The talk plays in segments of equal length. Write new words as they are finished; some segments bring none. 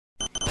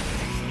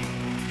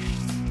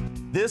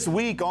This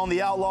week on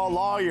The Outlaw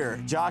Lawyer,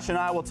 Josh and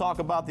I will talk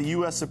about the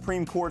U.S.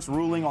 Supreme Court's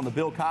ruling on the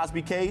Bill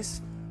Cosby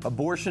case,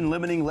 abortion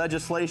limiting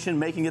legislation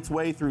making its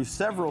way through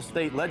several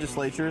state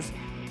legislatures,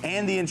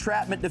 and the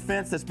entrapment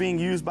defense that's being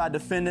used by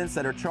defendants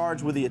that are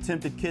charged with the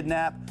attempted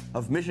kidnap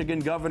of Michigan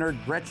Governor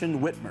Gretchen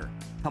Whitmer.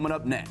 Coming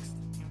up next.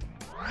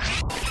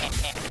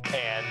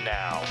 And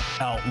now,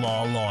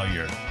 Outlaw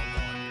Lawyer.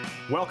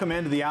 Welcome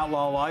into the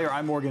Outlaw Lawyer.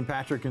 I'm Morgan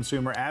Patrick,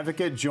 consumer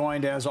advocate,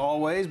 joined as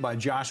always by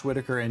Josh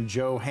Whitaker and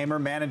Joe Hamer,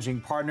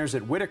 managing partners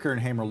at Whitaker &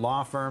 Hamer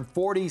Law Firm.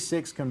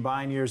 46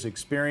 combined years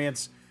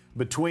experience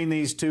between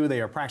these two.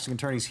 They are practicing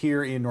attorneys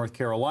here in North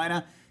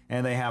Carolina,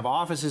 and they have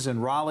offices in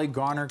Raleigh,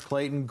 Garner,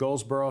 Clayton,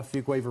 Goldsboro,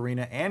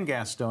 Fuquay-Varina, and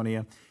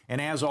Gastonia. And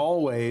as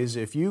always,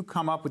 if you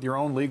come up with your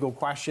own legal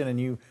question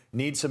and you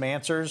need some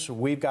answers,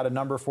 we've got a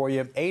number for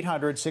you,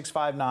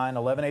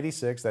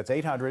 800-659-1186. That's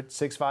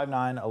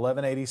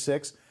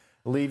 800-659-1186.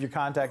 Leave your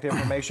contact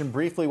information,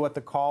 briefly what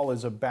the call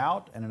is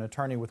about, and an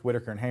attorney with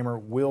Whitaker & Hamer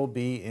will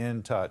be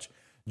in touch.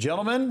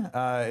 Gentlemen,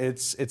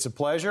 it's a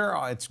pleasure.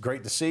 It's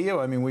great to see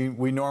you. I mean,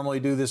 we normally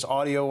do this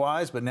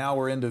audio-wise, but now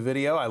we're into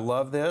video. I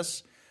love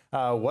this.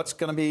 What's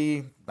going to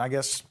be, I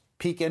guess,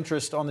 peak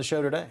interest on the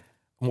show today?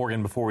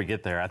 Morgan, before we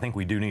get there, I think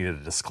we do need a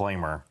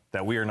disclaimer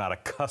that we are not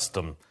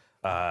accustomed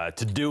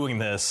to doing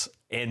this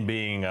and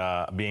being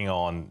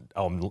on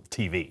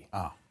TV.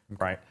 Oh, okay.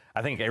 Right?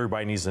 I think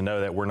everybody needs to know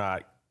that we're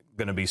not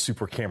going to be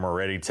super camera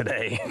ready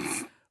today.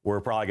 We're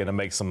probably going to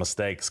make some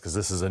mistakes because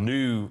this is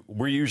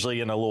we're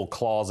usually in a little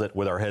closet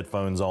with our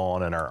headphones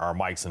on and our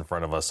mics in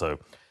front of us. So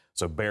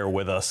bear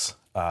with us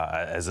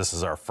as this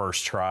is our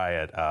first try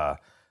at a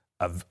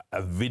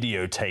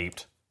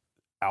videotaped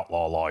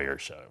Outlaw Lawyer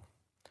show.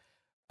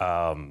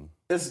 That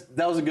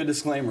was a good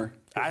disclaimer.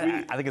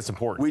 I think it's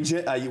important.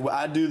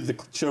 I do the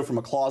show from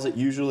a closet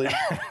usually.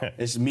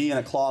 It's me in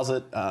a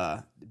closet,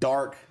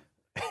 dark.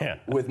 Yeah.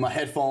 With my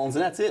headphones,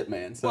 and that's it,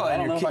 man. So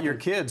and your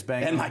kids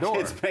banging on the door. And my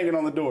kids banging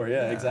on the door,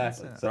 yeah,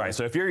 exactly. So. All right,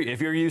 so if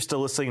you're used to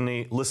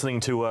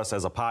listening to us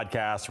as a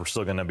podcast, we're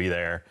still going to be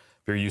there.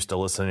 If you're used to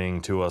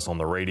listening to us on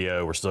the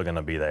radio, we're still going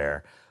to be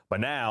there.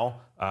 But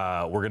now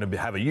we're going to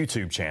have a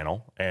YouTube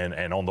channel,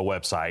 and on the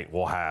website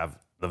we'll have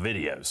the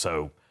video.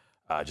 So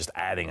just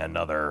adding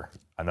another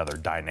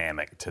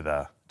dynamic to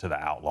the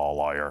Outlaw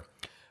Lawyer.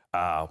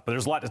 But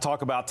there's a lot to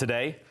talk about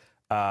today.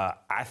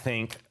 I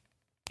think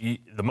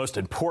the most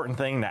important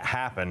thing that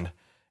happened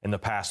in the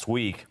past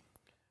week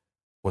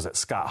was that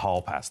Scott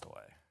Hall passed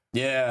away.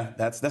 Yeah,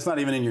 that's not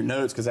even in your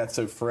notes because that's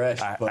so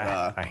fresh. I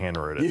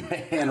handwrote it. You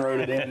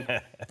handwrote it in.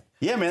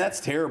 Yeah, man, that's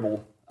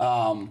terrible.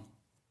 A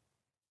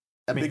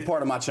big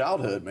part of my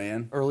childhood,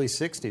 man. Early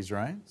 60s,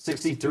 right?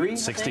 63?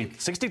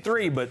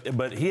 63,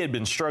 but he had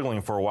been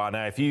struggling for a while.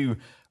 Now, if you've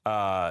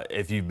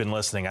been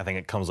listening, I think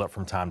it comes up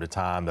from time to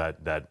time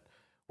that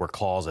we're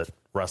closet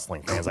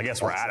wrestling fans. I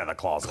guess we're out of the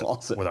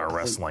closet with our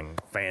wrestling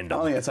fandom. I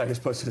don't think that's how you're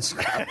supposed to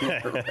describe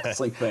a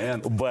wrestling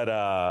fan.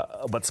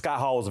 But Scott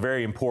Hall was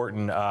very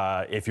important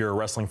if you're a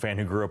wrestling fan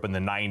who grew up in the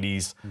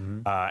 90s,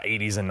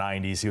 80s and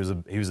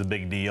 90s. He was a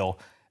big deal.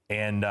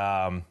 And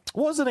what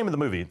was the name of the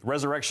movie?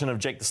 Resurrection of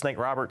Jake the Snake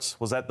Roberts?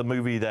 Was that the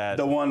movie that...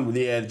 The one with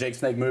the Jake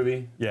Snake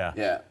movie? Yeah.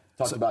 Yeah.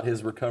 Talked about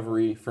his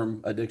recovery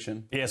from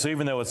addiction. Yeah, so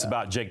even though it's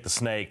about Jake the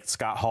Snake,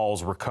 Scott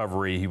Hall's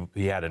recovery,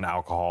 he had an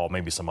alcohol,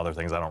 maybe some other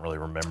things I don't really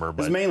remember.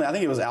 But mainly, I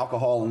think it was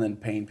alcohol and then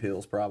pain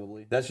pills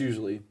probably. That's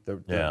usually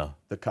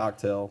the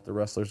cocktail the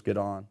wrestlers get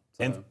on.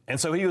 So. And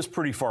so he was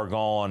pretty far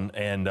gone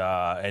and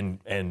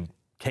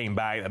came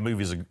back. That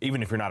movie's,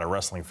 even if you're not a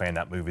wrestling fan,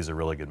 that movie's a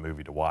really good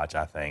movie to watch,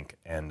 I think.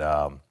 And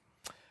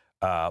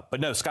but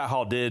no, Scott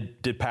Hall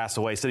did pass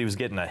away. Said he was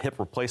getting a hip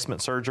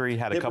replacement surgery.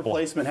 Had hip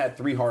replacement, had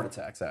 3 heart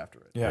attacks after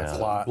it.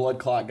 Yeah. Blood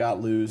clot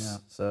got loose. Yeah.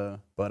 So,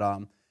 but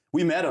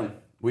we met him.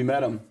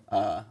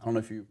 I don't know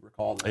if you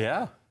recall that.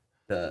 Yeah.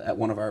 At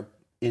one of our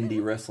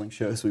indie wrestling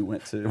shows we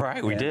went to.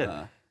 Right, we did.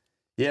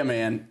 Yeah,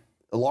 man,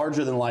 a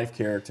larger than life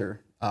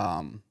character.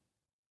 It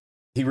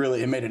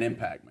made an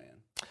impact,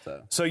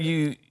 man. So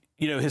you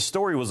know, his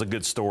story was a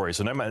good story.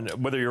 So no matter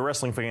whether you're a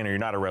wrestling fan or you're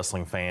not a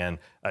wrestling fan,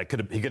 he could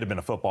have been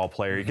a football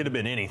player. He could have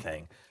been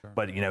anything. Sure.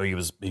 But you know, he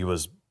was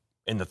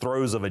in the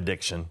throes of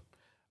addiction.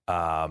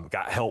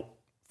 Got help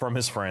from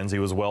his friends. He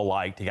was well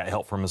liked. He got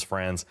help from his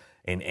friends,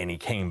 and he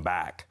came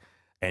back.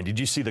 And did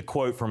you see the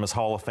quote from his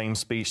Hall of Fame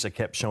speech that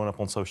kept showing up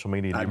on social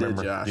media? I did,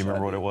 Josh. Do you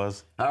remember what it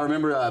was? I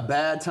remember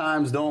bad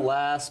times don't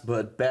last,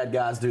 but bad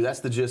guys do. That's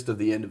the gist of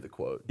the end of the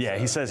quote. Yeah,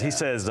 he says,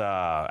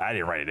 I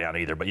didn't write it down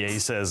either, but yeah, he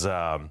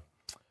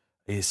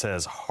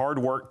says, hard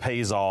work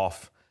pays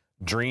off,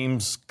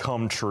 dreams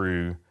come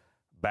true,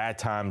 bad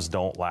times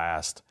don't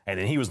last. And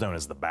then he was known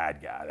as the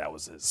bad guy. That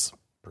was his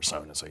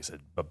persona. So he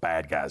said, but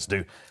bad guys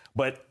do.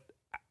 But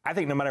I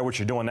think no matter what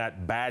you're doing,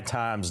 that bad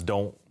times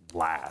don't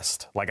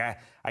last. Like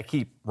I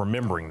keep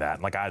remembering that.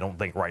 Like I don't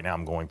think right now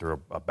I'm going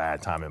through a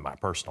bad time in my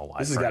personal life.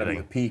 This has got to be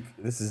the peak.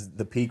 This is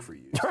the peak for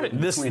you. Right.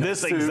 This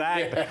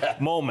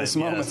exact moment. This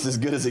moment's as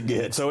good as it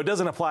gets. So it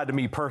doesn't apply to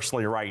me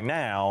personally right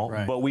now,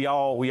 right. But we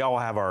all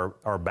have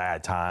our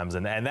bad times,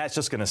 and that's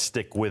just going to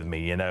stick with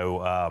me. You know,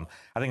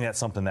 I think that's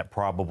something that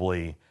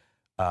probably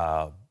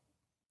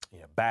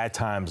bad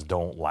times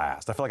don't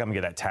last. I feel like I'm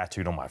gonna get that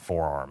tattooed on my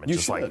forearm and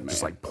just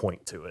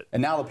point to it.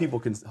 And now the people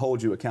can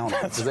hold you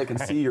accountable because they can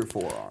see your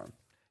forearm.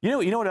 You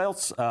know what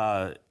else?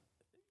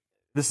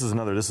 This is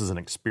an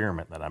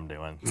experiment that I'm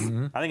doing.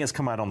 Mm-hmm. I think it's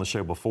come out on the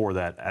show before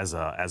that as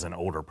an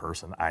older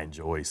person, I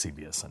enjoy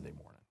CBS Sunday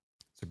Morning.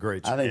 It's a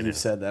great show. I think you've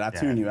said that. I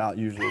tune you out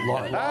usually.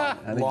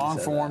 Long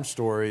form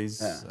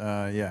stories.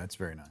 Yeah. It's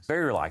very nice.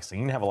 Very relaxing.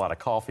 You can have a lot of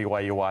coffee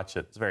while you watch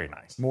it. It's very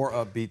nice. More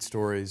upbeat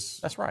stories.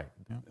 That's right.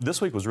 Yeah.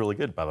 This week was really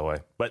good, by the way.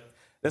 But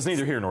that's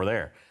neither here nor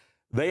there.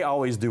 They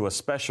always do a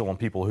special on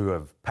people who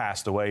have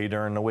passed away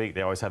during the week.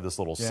 They always have this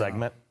little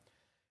segment.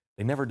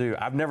 They never do.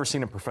 I've never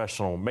seen a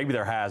professional, maybe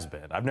there has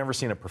been. I've never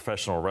seen a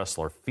professional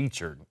wrestler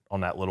featured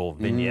on that little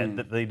vignette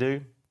that they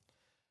do.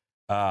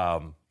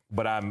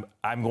 But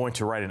I'm going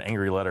to write an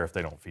angry letter if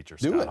they don't feature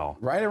Scott Hall.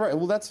 Right.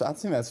 Well, I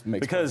think that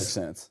makes perfect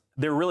sense.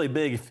 They're really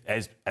big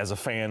as a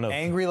fan of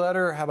angry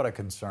letter. How about a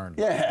concerned?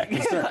 Yeah,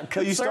 concern.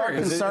 So you start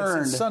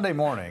concerned. It's Sunday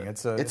morning.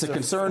 It's a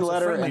concerned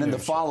letter, and then the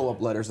follow-up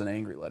letter is an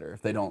angry letter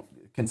if they don't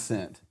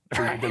consent.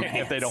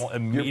 If they don't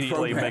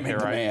immediately make it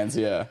right. Demands,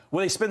 yeah.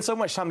 Well, they spend so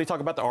much time. They talk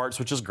about the arts,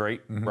 which is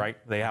great, right?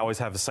 They always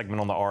have a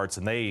segment on the arts,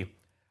 and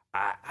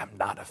I'm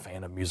not a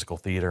fan of musical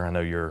theater. I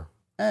know you're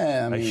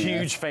a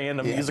huge fan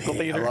of musical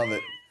theater.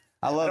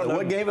 I love it.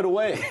 What gave it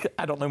away?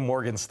 I don't know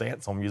Morgan's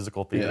stance on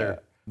musical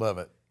theater. Yeah. Love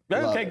it.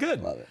 Okay,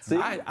 good. Love it. See?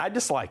 I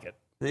dislike it.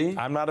 See?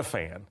 I'm not a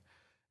fan.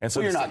 And so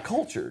you're not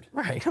cultured.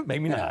 Right,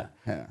 maybe not.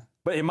 Yeah.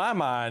 But in my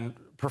mind,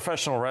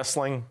 professional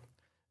wrestling,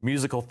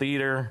 musical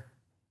theater,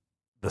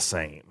 the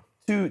same.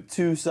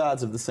 Two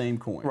sides of the same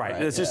coin.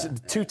 Right. It's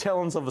just two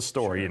tellings of a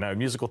story. Sure.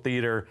 Musical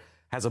theater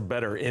has a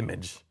better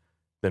image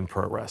than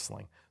pro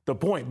wrestling. The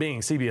point being,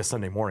 CBS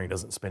Sunday Morning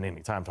doesn't spend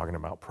any time talking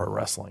about pro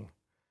wrestling.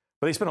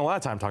 But they spend a lot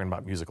of time talking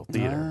about musical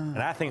theater. And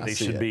I think they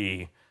should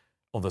be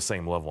on the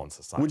same level in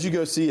society. Would you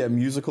go see a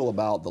musical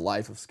about the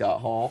life of Scott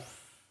Hall?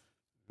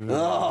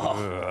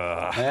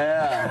 Yeah,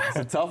 it's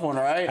a tough one,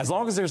 right? As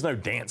long as there's no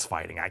dance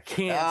fighting. I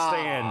can't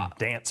stand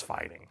dance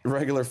fighting.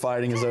 Regular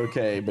fighting is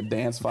okay, but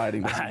dance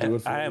fighting doesn't do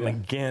it for you. I am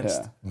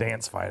against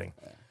dance fighting.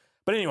 Yeah.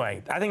 But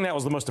anyway, I think that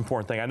was the most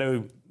important thing. I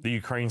know the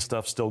Ukraine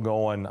stuff's still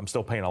going. I'm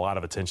still paying a lot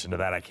of attention to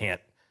that. I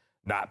can't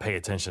not pay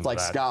attention to that.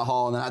 Like Scott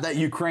Hall and that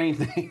Ukraine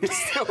thing is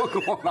still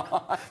going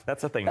on.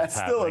 That's a thing that's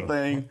happening. Still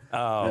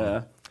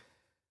a thing.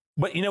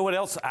 But you know what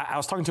else? I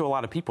was talking to a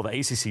lot of people. The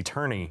ACC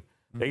tourney.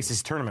 The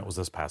ACC tournament was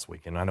this past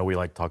week, and I know we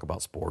like to talk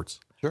about sports.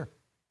 Sure.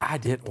 I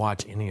didn't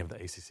watch any of the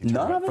ACC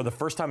tournament. None of it? For the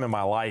first time in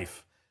my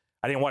life,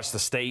 I didn't watch the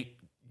state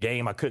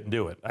game. I couldn't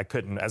do it. I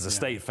couldn't, as a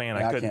state fan,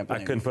 I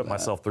couldn't put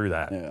myself through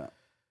that. Yeah.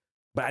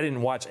 But I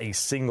didn't watch I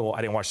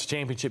didn't watch the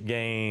championship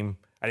game.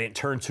 I didn't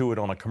turn to it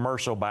on a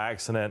commercial by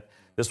accident.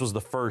 This was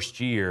the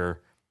first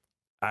year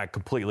I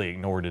completely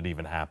ignored it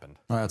even happened.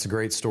 Well, that's a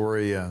great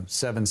story.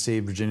 7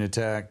 seed Virginia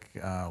Tech,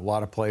 a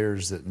lot of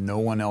players that no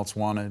one else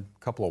wanted. A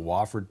couple of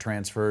Wofford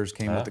transfers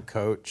came with the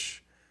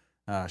coach.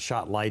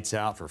 Shot lights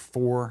out for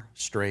 4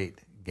 straight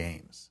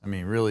games. I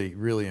mean, really,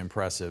 really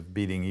impressive,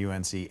 beating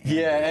UNC.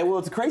 Yeah,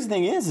 well, the crazy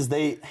thing is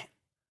they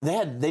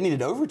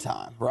needed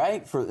overtime,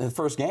 right, for the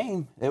first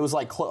game. It was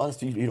like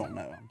close. You don't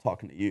know. I'm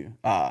talking to you.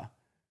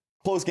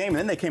 Close game, and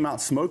then they came out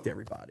and smoked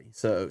everybody.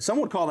 So some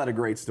would call that a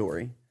great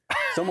story.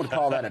 Some would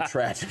call that a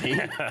tragedy.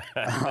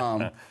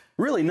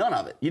 Really, none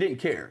of it. You didn't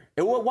care.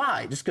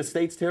 Why? Just because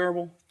State's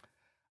terrible?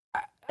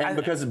 And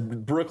because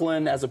of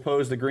Brooklyn as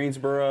opposed to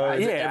Greensboro? I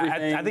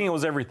think it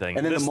was everything.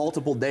 And then the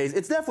multiple days.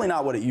 It's definitely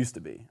not what it used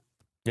to be.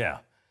 Yeah.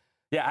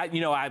 Yeah,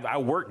 I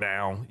work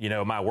now.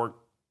 My work,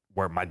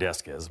 where my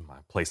desk is, my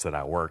place that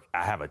I work,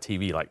 I have a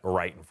TV like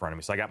right in front of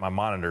me. So I got my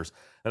monitors,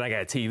 and I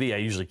got a TV. I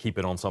usually keep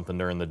it on something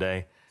during the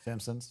day.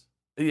 Simpsons?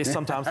 Yeah,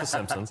 sometimes The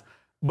Simpsons.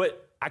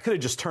 But I could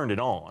have just turned it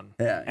on.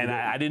 Yeah, and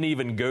I didn't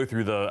even go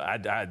through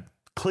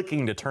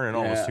clicking to turn it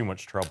on was too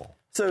much trouble.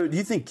 So do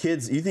you think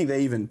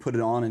they even put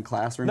it on in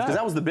classrooms? Because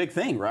that was the big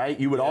thing, right?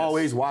 You would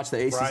always watch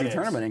the ACC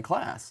tournament in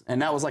class,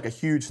 and that was like a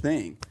huge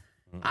thing.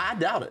 I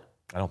doubt it.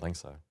 I don't think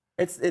so.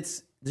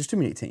 There's too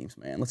many teams,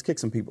 man. Let's kick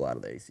some people out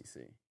of the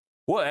ACC.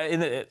 Well,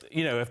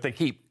 if they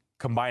keep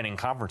combining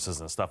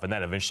conferences and stuff, and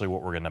that eventually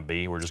what we're going to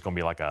be, we're just going to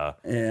be like I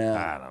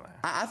don't know.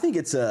 I think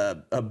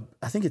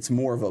it's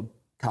more of a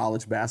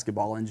college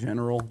basketball in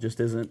general just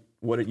isn't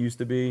what it used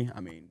to be. I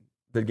mean,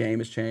 the game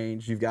has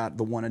changed. You've got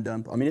the one and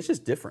done. I mean, it's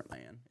just different,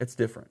 man. It's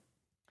different.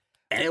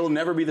 And it will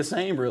never be the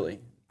same, really.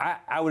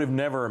 I would have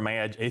never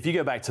imagined, if you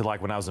go back to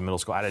like when I was in middle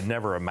school, I'd have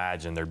never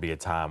imagined there'd be a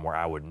time where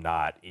I would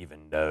not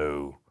even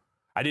know.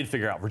 I did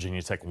figure out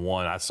Virginia Tech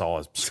won. I saw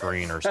a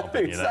screen or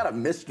something. It's not a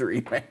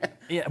mystery, man.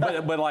 Yeah,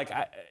 but like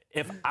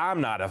if I'm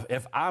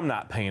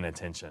not paying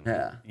attention,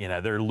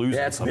 they're losing.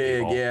 Yeah, it's some big.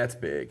 people. Yeah, it's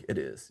big. It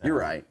is. You're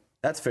right.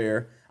 That's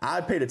fair. I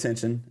paid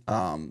attention.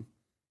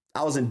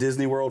 I was in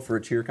Disney World for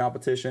a cheer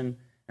competition,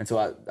 and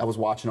so I was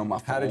watching on my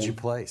phone. How did you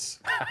place?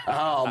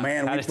 Oh,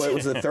 man, it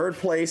was a 3rd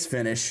place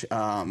finish.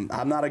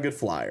 I'm not a good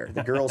flyer.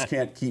 The girls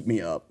can't keep me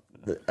up,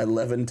 the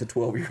 11 to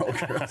 12-year-old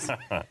girls.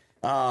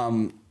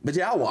 But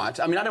yeah, I watch.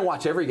 I mean, I didn't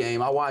watch every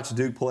game. I watched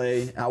Duke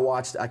play.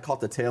 I caught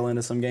the tail end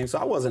of some games, so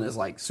I wasn't as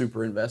like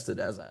super invested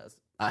as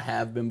I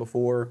have been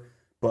before.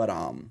 But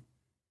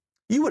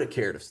you would have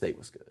cared if State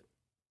was good.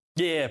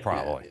 Yeah,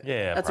 probably.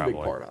 Yeah, that's probably a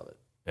big part of it.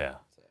 Yeah,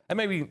 and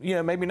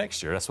maybe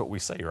next year. That's what we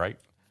say, right?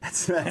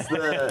 That's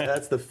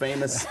the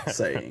famous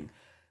saying.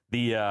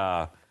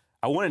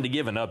 I wanted to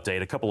give an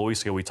update. A couple of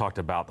weeks ago, we talked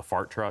about the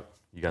fart truck.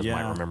 You guys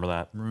might remember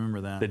that.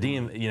 Remember that.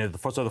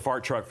 So the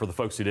fart truck, for the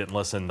folks who didn't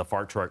listen, the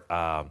fart truck,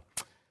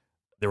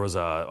 there was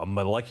a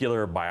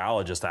molecular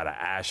biologist out of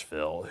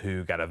Asheville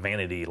who got a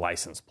vanity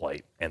license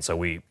plate. And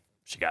so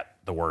she got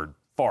the word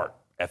fart,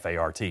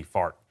 F-A-R-T,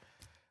 fart.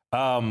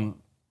 The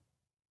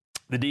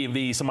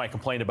DMV, somebody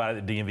complained about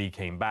it. The DMV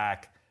came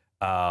back.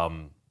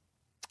 And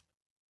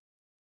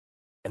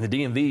the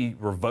DMV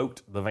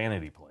revoked the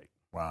vanity plate.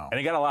 Wow. And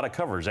it got a lot of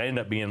coverage. They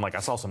ended up being I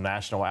saw some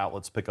national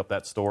outlets pick up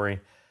that story.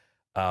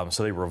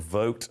 So they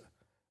revoked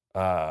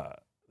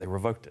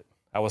it.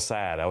 I was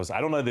sad. I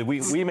don't know that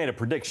we made a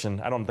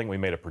prediction. I don't think we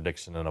made a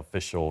prediction, an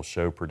official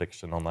show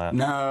prediction on that.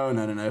 No.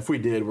 If we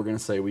did, we're going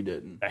to say we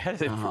didn't.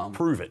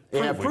 Prove it.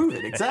 Prove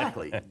it.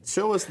 Exactly.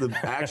 Show us the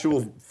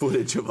actual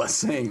footage of us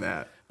saying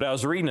that. But I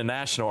was reading a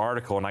national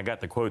article, and I got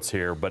the quotes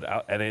here,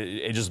 and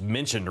it just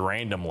mentioned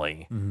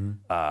randomly,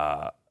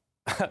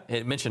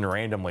 it mentioned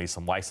randomly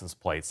some license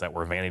plates that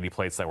were vanity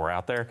plates that were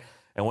out there.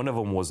 And one of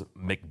them was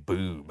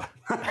McBoob.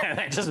 And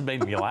that just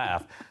made me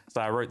laugh.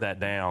 So I wrote that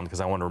down because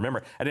I wanted to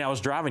remember. And then I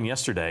was driving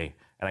yesterday,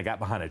 and I got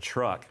behind a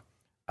truck.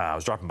 I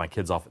was dropping my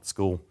kids off at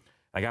school.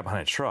 I got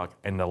behind a truck,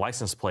 and the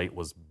license plate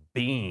was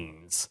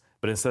Beans.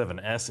 But instead of an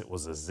S, it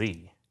was a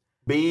Z.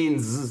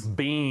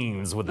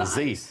 Beans with a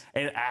Z.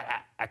 And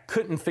I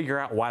couldn't figure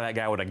out why that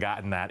guy would have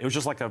gotten that. It was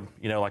just like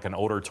an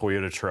older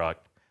Toyota truck.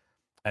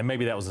 And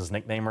maybe that was his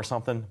nickname or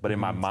something. But in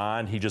my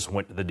mind, he just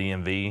went to the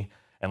DMV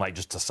and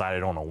just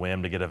decided on a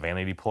whim to get a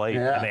vanity plate.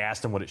 Yeah. And they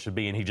asked him what it should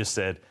be, and he just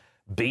said,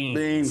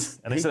 Beans.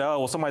 And they said, oh,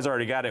 well, somebody's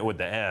already got it with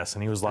the S.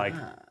 And he was like,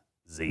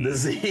 Z. The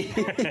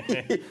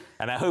Z.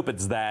 And I hope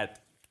it's that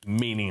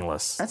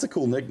meaningless. That's a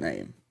cool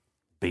nickname.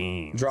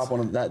 Beans. Drop one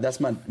of that. That's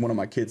one of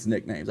my kids'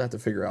 nicknames. I have to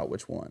figure out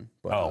which one.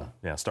 But,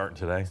 starting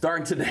today?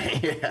 Starting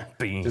today, yeah.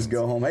 Beans. Just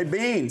go home. Hey,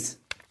 Beans.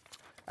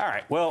 All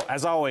right. Well,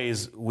 as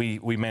always, we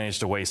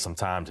managed to waste some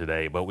time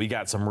today, but we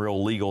got some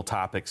real legal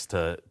topics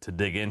to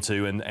dig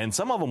into, and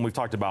some of them we've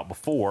talked about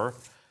before.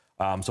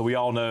 So we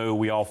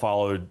all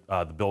followed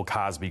the Bill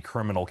Cosby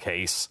criminal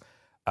case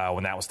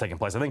when that was taking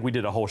place. I think we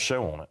did a whole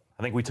show on it.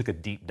 I think we took a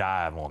deep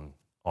dive on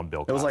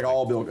Bill Cosby. It was like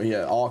all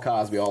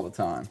Cosby all the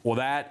time. Well,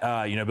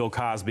 Bill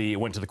Cosby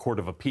went to the Court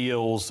of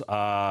Appeals,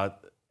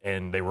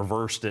 and they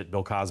reversed it.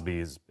 Bill Cosby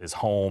is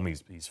home.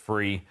 He's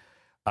free.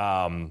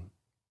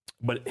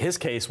 But his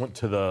case went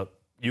to the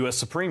U.S.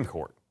 Supreme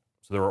Court.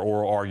 So there were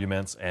oral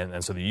arguments,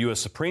 and so the U.S.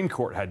 Supreme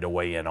Court had to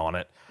weigh in on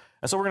it.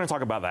 And so we're going to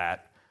talk about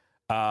that.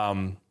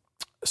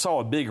 Saw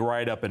a big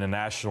write-up in a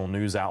national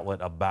news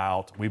outlet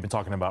we've been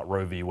talking about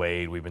Roe v.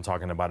 Wade. We've been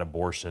talking about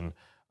abortion.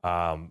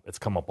 It's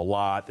come up a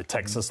lot, the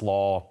Texas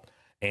law.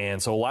 And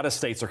so a lot of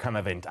states are kind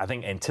of,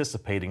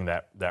 anticipating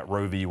that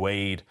Roe v.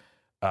 Wade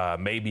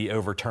may be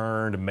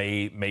overturned,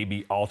 may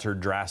be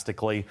altered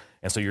drastically.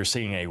 And so you're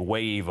seeing a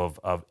wave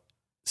of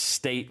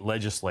state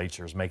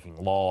legislatures making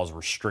laws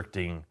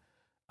restricting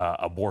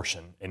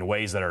abortion in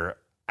ways that are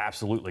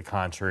absolutely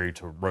contrary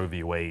to Roe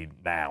v. Wade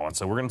now. And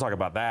so we're going to talk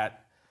about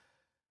that.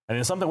 And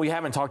then something we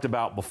haven't talked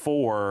about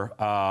before,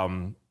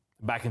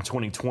 back in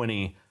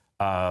 2020,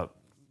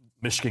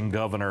 Michigan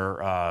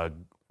Governor,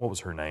 what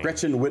was her name?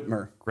 Gretchen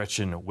Whitmer.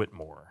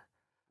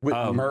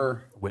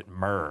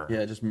 Whitmer.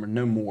 Yeah, just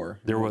no more.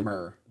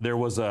 There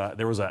was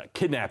a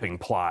kidnapping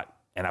plot.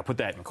 And I put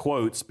that in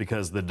quotes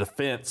because the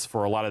defense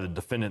for a lot of the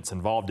defendants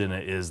involved in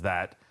it is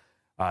that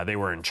they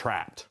were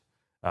entrapped.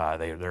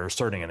 They're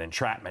asserting an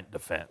entrapment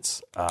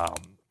defense. And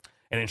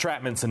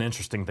entrapment's an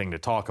interesting thing to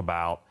talk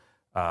about.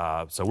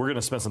 So we're going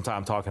to spend some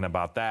time talking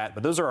about that.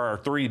 But those are our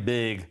three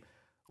big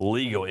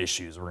legal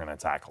issues we're going to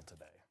tackle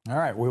today. All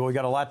right. Well, we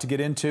got a lot to get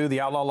into. The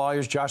Outlaw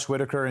Lawyers, Josh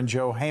Whitaker and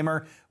Joe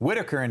Hamer.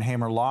 Whitaker and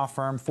Hamer Law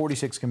Firm,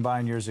 46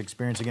 combined years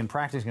experience. Again,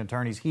 practicing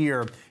attorneys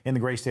here in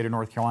the great state of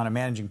North Carolina,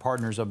 managing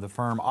partners of the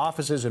firm.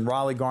 Offices in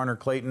Raleigh, Garner,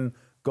 Clayton,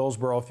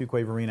 Goldsboro,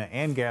 Fuquay-Varina,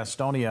 and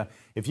Gastonia.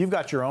 If you've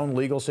got your own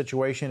legal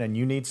situation and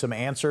you need some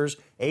answers,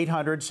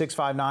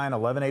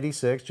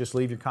 800-659-1186. Just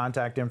leave your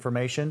contact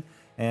information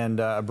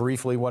and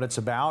briefly what it's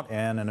about,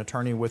 and an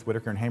attorney with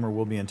Whitaker and Hamer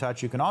will be in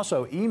touch. You can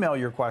also email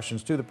your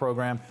questions to the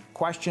program,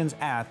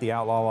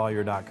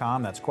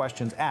 questions@theoutlawlawyer.com. That's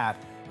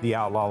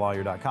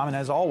questions@theoutlawlawyer.com. And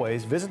as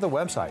always, visit the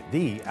website,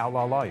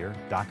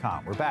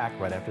 theoutlawlawyer.com. We're back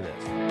right after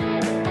this.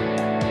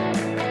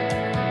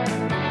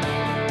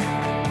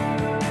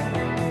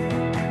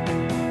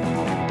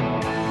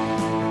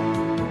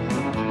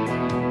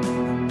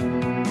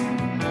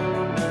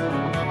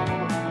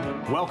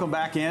 Welcome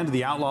back into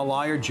the Outlaw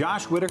Lawyer.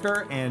 Josh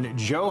Whitaker and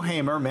Joe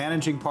Hamer,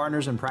 managing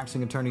partners and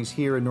practicing attorneys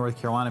here in North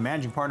Carolina,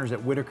 managing partners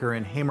at Whitaker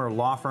and Hamer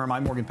Law Firm.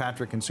 I'm Morgan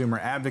Patrick, consumer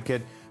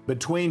advocate.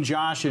 Between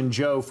Josh and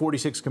Joe,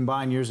 46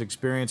 combined years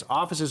experience,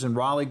 offices in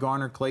Raleigh,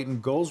 Garner,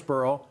 Clayton,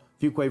 Goldsboro,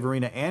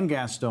 Fuquay-Varina, and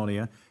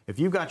Gastonia. If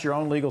you've got your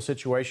own legal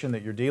situation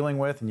that you're dealing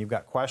with and you've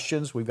got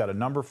questions, we've got a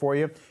number for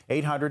you,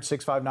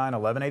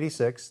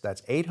 800-659-1186.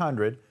 That's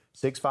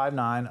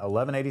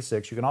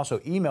 800-659-1186. You can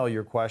also email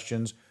your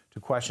questions to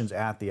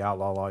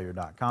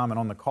questions@theoutlawlawyer.com. And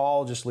on the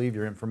call, just leave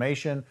your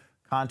information,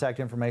 contact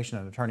information,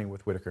 and an attorney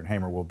with Whitaker and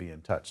Hamer will be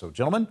in touch. So,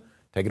 gentlemen,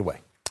 take it away.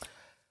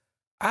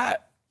 I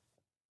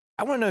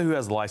want to know who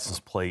has the license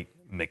plate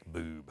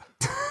McBoob.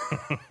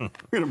 We're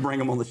going to bring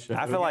him on the show.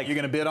 I feel like you're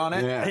going to bid on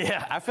it?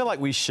 Yeah, I feel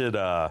like we should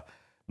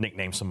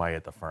nickname somebody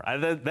at the front.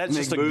 That's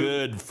just a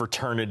good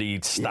fraternity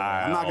style.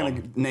 Yeah, I'm not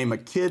going to name a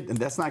kid, and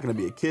that's not going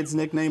to be a kid's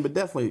nickname, but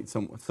definitely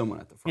someone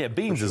at the front. Yeah,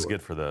 Beans is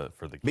good for the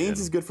kid. Beans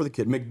is good for the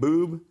kid.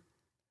 McBoob,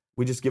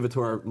 we just give it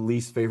to our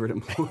least favorite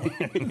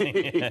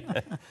employee.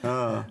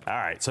 All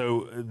right,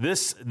 so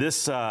this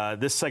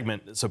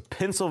segment, so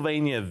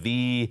Pennsylvania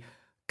v.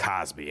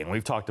 Cosby, and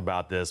we've talked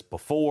about this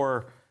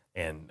before,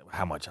 and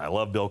how much I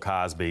love Bill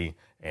Cosby,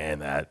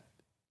 and that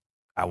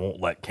I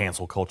won't let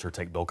cancel culture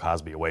take Bill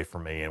Cosby away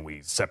from me, and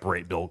we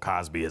separate Bill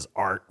Cosby, his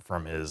art,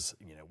 from his,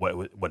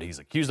 what he's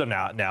accused of.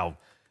 Now,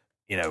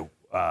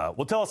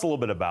 well, tell us a little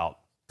bit about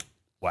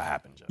what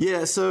happened, Joe.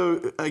 Yeah,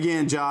 so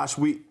again, Josh,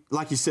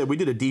 like you said, we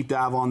did a deep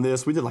dive on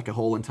this. We did like a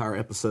whole entire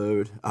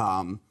episode.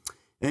 And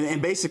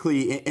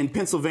basically, in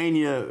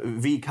Pennsylvania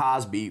v.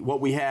 Cosby,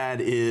 what we had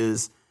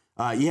is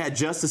you had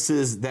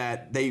justices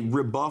that they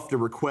rebuffed a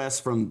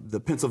request from the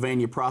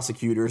Pennsylvania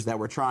prosecutors that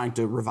were trying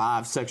to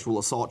revive sexual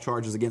assault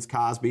charges against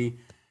Cosby.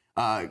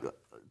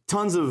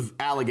 Tons of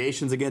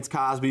allegations against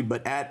Cosby,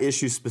 but at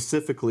issue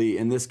specifically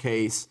in this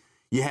case,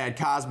 you had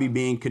Cosby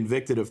being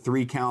convicted of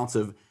 3 counts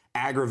of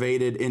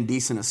aggravated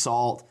indecent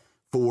assault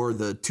for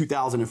the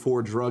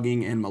 2004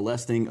 drugging and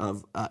molesting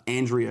of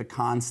Andrea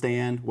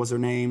Constand was her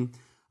name.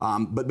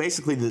 But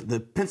basically, the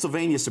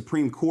Pennsylvania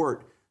Supreme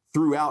Court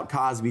threw out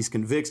Cosby's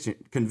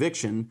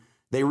conviction.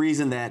 They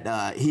reasoned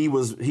that he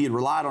had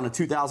relied on a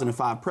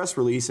 2005 press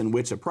release in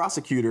which a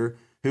prosecutor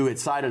who had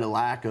cited a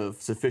lack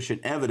of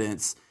sufficient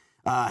evidence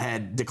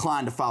had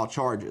declined to file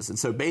charges. And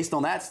so based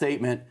on that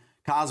statement,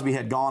 Cosby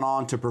had gone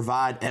on to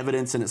provide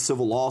evidence in a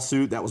civil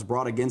lawsuit that was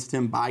brought against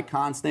him by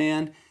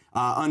Constand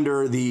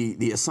under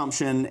the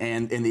assumption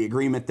and the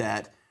agreement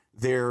that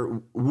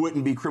there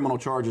wouldn't be criminal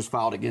charges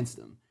filed against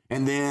him.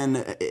 And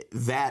then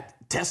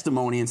that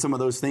testimony and some of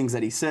those things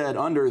that he said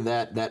under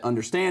that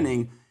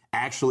understanding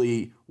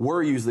actually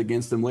were used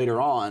against him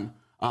later on.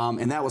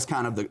 And that was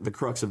kind of the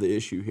crux of the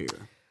issue here.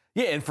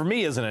 Yeah, and for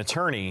me as an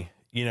attorney,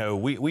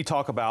 we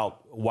talk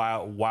about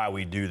why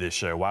we do this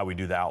show, why we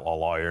do the Outlaw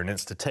Lawyer, and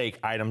it's to take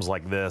items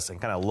like this and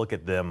kind of look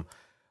at them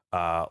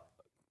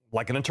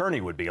like an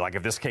attorney would be. Like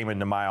if this came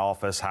into my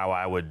office, how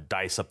I would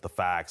dice up the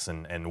facts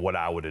and what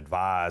I would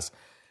advise.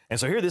 And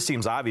so here this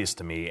seems obvious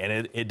to me,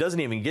 and it doesn't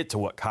even get to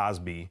what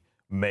Cosby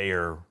may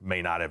or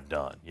may not have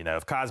done.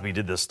 If Cosby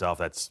did this stuff,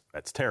 that's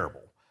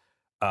terrible.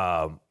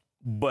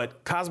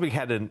 But Cosby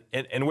had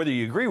and whether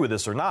you agree with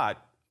this or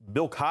not,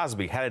 Bill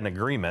Cosby had an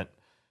agreement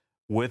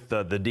with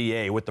the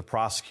DA, with the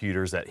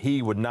prosecutors, that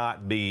he would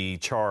not be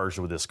charged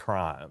with this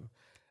crime,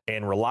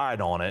 and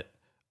relied on it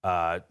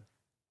for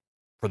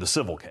the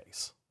civil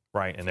case,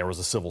 right? And there was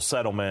a civil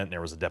settlement, and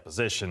there was a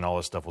deposition, all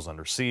this stuff was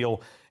under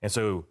seal. And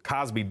so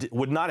Cosby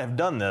would not have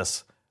done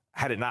this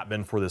had it not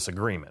been for this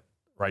agreement,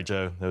 right,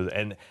 Joe?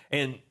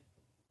 And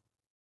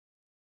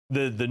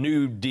the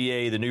new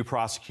DA, the new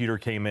prosecutor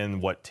came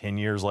in, 10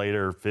 years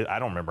later? I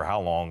don't remember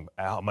how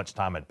much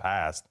time had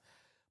passed,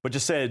 but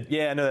just said,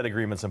 yeah, I know that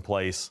agreement's in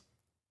place.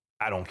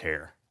 I don't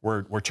care.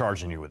 We're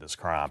charging you with this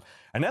crime.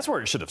 And that's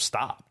where it should have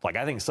stopped. Like,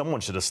 I think someone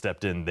should have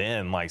stepped in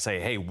then, like say,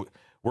 hey,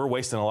 we're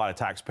wasting a lot of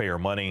taxpayer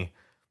money.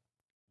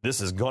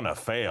 This is going to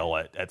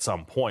fail at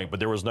some point.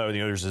 But there was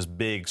there's this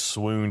big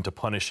swoon to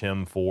punish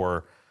him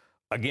for,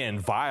 again,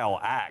 vile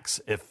acts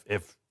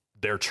if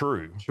they're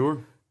true.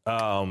 Sure.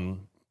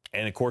 And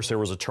of course, there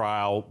was a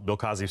trial. Bill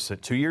Cosby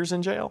spent 2 years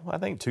in jail, I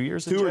think, 2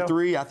 years in jail. 2 or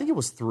 3. I think it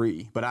was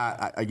 3. But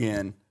I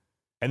again.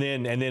 And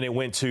then it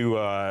went to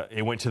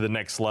the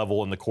next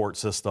level in the court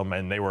system,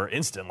 and they were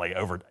instantly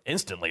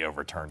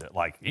overturned it.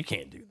 Like, you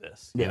can't do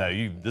this.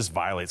 Yeah. This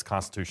violates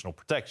constitutional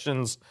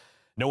protections.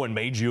 No one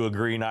made you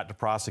agree not to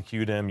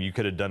prosecute him. You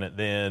could have done it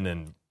then,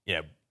 and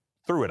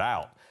threw it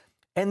out.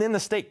 And then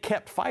the state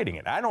kept fighting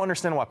it. I don't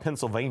understand why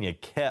Pennsylvania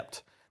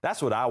kept.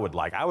 That's what I would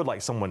like. I would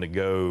like someone to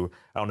go.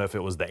 I don't know if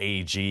it was the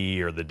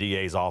AG or the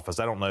DA's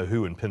office. I don't know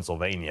who in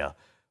Pennsylvania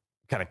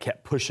kind of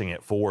kept pushing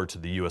it forward to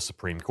the U.S.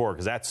 Supreme Court,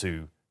 because that's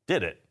who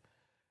did it,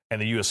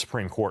 and the U.S.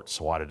 Supreme Court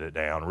swatted it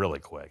down really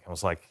quick. I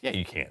was like, yeah,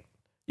 you can't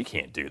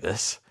do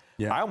this.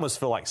 Yeah. I almost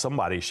feel like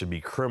somebody should be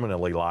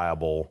criminally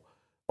liable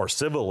or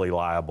civilly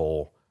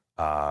liable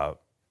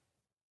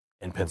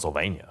in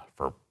Pennsylvania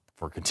for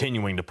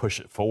continuing to push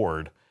it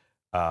forward,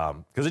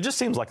 because it just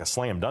seems like a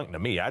slam dunk to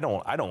me. I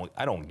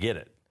don't get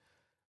it.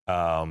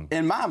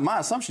 And my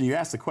assumption, you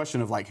asked the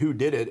question of like who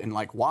did it and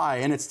like why,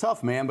 and it's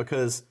tough, man,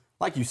 because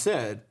like you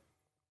said,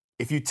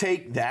 if you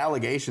take the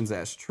allegations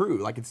as true,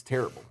 like it's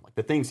terrible. Like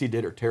the things he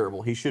did are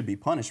terrible. He should be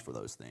punished for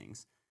those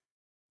things.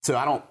 So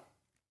I don't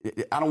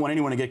want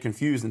anyone to get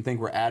confused and think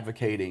we're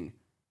advocating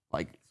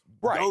like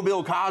go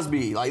Bill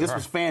Cosby. Like this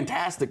was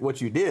fantastic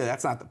what you did.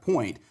 That's not the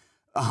point.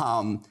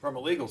 From a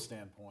legal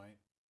standpoint,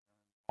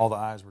 all the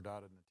I's were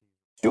dotted and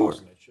the T's were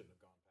crossed, and it shouldn't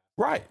have gone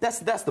past.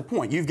 Right. That's the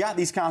point. You've got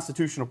these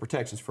constitutional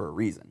protections for a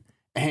reason.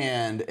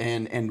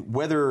 And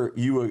whether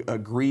you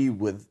agree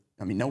with,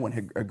 I mean, no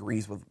one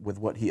agrees with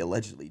what he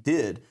allegedly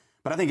did,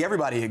 but I think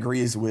everybody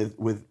agrees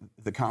with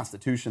the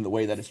Constitution, the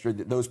way that it's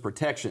treated, those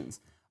protections.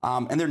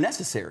 And they're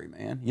necessary,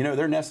 man. You know,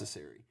 they're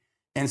necessary.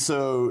 And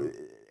so,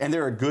 and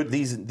they're a good,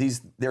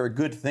 they're a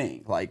good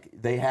thing. Like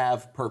they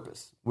have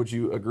purpose. Would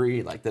you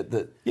agree? Like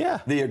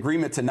the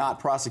agreement to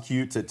not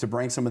prosecute, to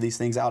bring some of these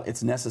things out,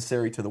 it's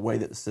necessary to the way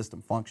that the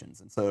system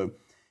functions. And so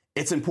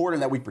it's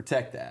important that we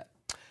protect that.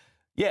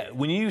 Yeah.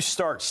 When you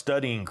start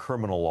studying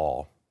criminal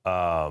law,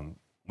 on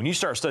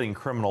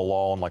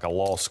like a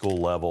law school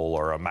level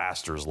or a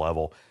master's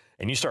level,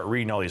 and you start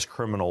reading all these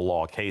criminal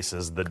law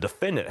cases, the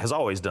defendant has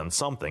always done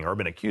something or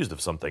been accused of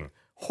something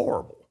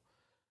horrible.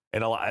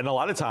 And a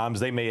lot of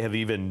times they may have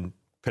even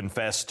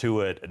confessed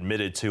to it,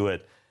 admitted to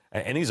it.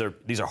 And these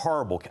are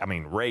horrible. I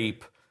mean,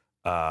 rape,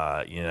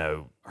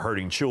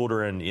 hurting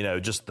children,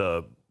 just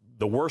the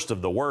worst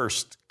of the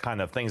worst kind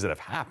of things that have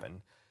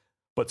happened.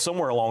 But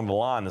somewhere along the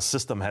line, the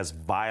system has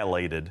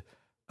violated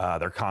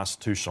their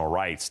constitutional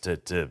rights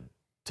to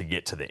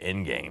get to the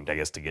end game, I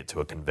guess, to get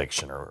to a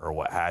conviction or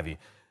what have you.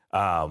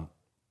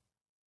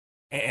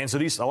 And so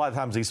a lot of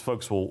times these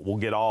folks will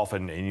get off,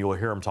 and you'll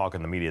hear them talk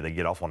in the media. They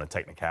get off on a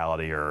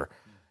technicality, or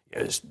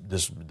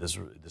this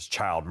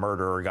child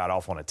murderer got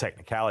off on a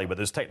technicality. But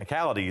those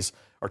technicalities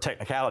are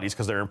technicalities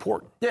because they're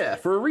important. Yeah,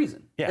 for a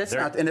reason. Yeah,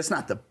 that's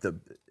not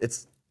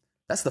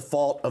that's the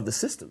fault of the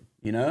system.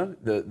 You know,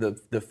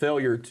 the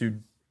failure to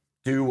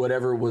do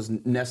whatever was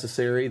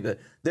necessary.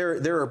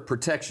 There are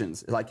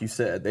protections, like you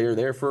said. They are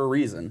there for a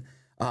reason.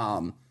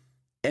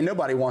 And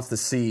nobody wants to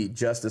see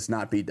justice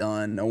not be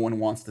done. No one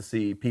wants to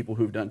see people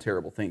who've done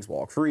terrible things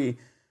walk free.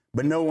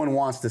 But no one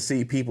wants to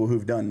see people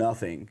who've done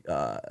nothing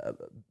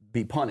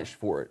be punished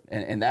for it.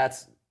 And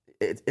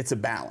it's a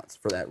balance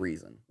for that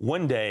reason.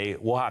 One day,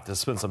 we'll have to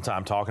spend some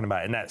time talking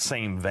about it. In that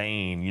same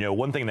vein,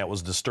 one thing that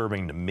was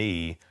disturbing to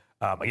me,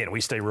 again, we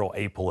stay real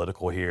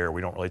apolitical here.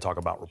 We don't really talk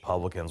about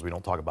Republicans. We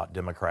don't talk about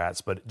Democrats.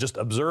 But just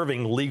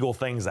observing legal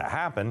things that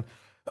happen,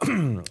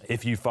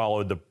 if you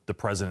followed the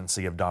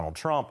presidency of Donald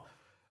Trump,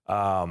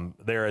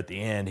 there at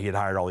the end, he had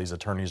hired all these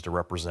attorneys to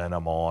represent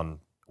him on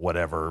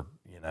whatever,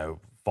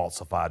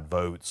 falsified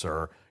votes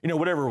or,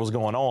 whatever was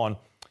going on.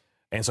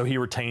 And so he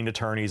retained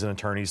attorneys, and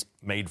attorneys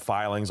made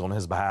filings on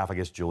his behalf, I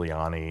guess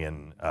Giuliani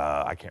and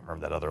I can't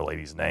remember that other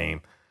lady's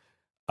name.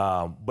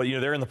 But,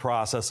 they're in the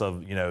process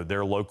of,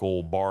 their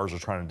local bars are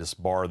trying to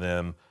disbar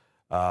them,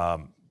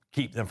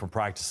 keep them from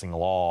practicing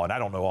law. And I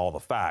don't know all the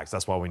facts.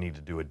 That's why we need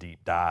to do a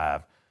deep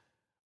dive.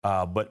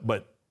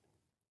 But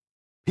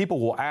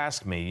people will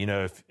ask me,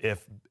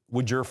 if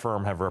would your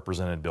firm have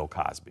represented Bill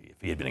Cosby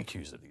if he had been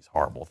accused of these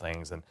horrible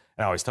things? And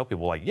I always tell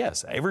people, like,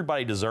 yes,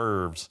 everybody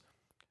deserves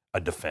a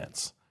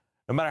defense.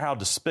 No matter how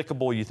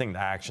despicable you think the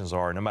actions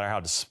are, no matter how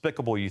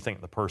despicable you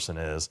think the person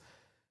is,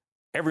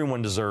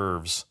 everyone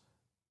deserves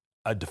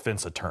a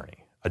defense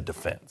attorney, a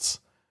defense.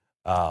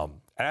 And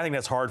I think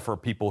that's hard for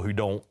people who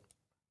don't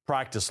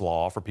practice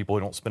law, for people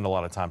who don't spend a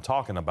lot of time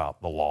talking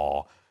about the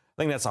law.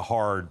 I think that's a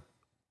hard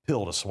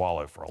pill to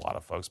swallow for a lot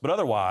of folks. But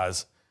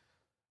otherwise,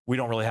 we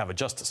don't really have a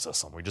justice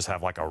system. We just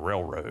have like a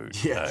railroad.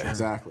 Yeah,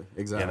 exactly.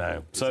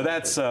 So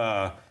that's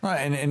right.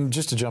 And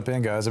just to jump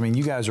in, guys, I mean,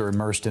 you guys are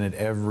immersed in it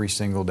every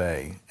single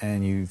day,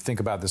 and you think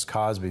about this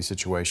Cosby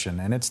situation,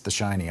 and it's the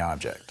shiny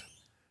object.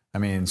 I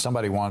mean,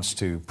 somebody wants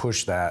to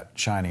push that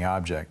shiny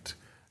object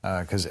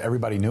because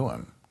everybody knew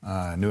him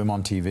on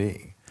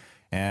TV.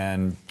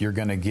 And you're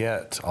going to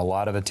get a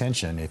lot of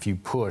attention if you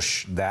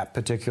push that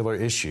particular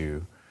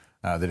issue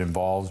that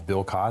involves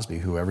Bill Cosby,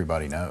 who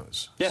everybody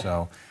knows. Yeah.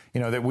 So,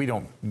 that we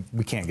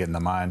can't get in the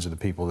minds of the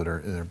people that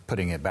are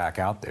putting it back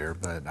out there.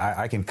 But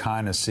I can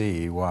kind of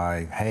see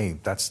why, hey,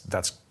 that's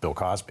Bill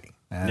Cosby.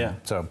 And yeah.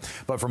 So,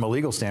 but from a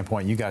legal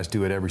standpoint, you guys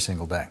do it every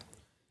single day.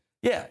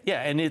 Yeah.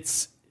 And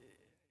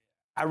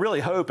I really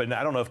hope, and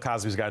I don't know if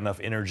Cosby's got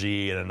enough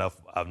energy and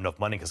enough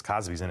money, because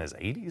Cosby's in his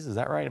 80s. Is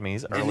that right? I mean,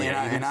 he's early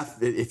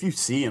 80s. If you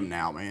see him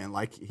now, man,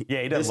 like he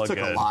doesn't look took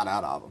good. A lot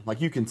out of him.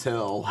 Like you can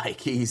tell, like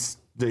he's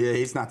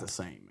not the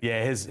same. Man.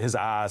 Yeah, his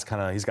eyes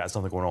he's got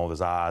something going on with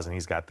his eyes, and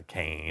he's got the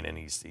cane, and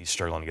he's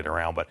struggling to get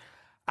around. But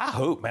I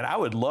hope, man, I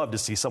would love to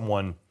see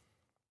someone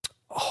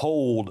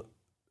hold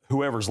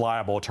whoever's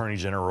liable, Attorney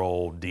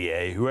General,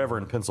 DA, whoever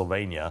in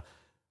Pennsylvania,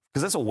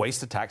 because that's a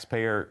waste of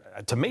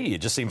taxpayer. To me, it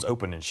just seems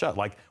open and shut.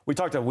 Like we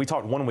talked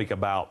 1 week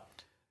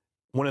about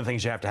one of the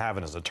things you have to have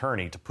as an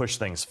attorney to push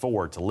things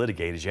forward, to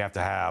litigate, is you have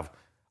to have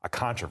a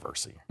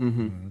controversy,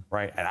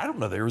 right? And I don't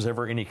know there was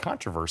ever any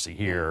controversy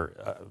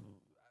here.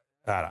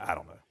 I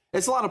don't know.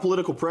 It's a lot of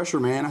political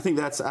pressure, man. I think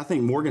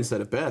Morgan said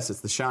it best.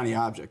 It's the shiny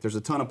object. There's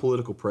a ton of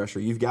political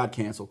pressure. You've got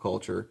cancel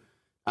culture.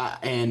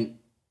 I'm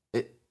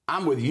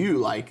with you.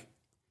 Like,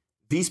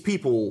 these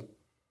people,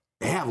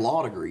 they have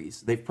law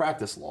degrees. They've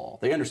practiced law.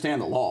 They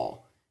understand the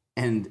law.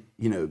 And,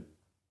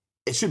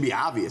 it should be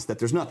obvious that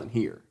there's nothing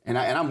here. And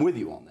I'm with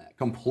you on that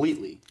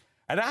completely.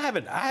 And I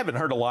haven't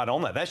heard a lot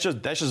on that. That's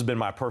just been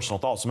my personal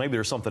thoughts. So maybe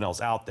there's something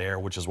else out there,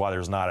 which is why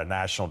there's not a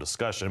national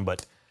discussion.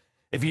 But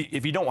if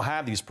you don't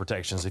have these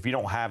protections, if you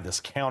don't have this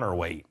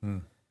counterweight,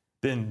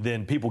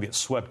 then people get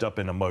swept up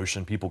in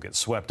emotion. People get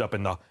swept up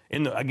in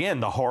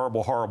the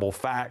horrible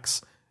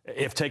facts.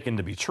 If taken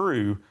to be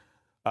true,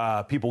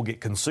 people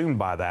get consumed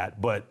by that.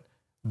 But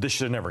this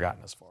should have never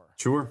gotten this far.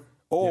 Sure.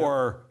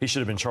 Or he should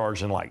have been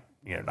charged in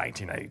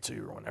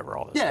 1992 or whenever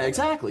all this. Yeah,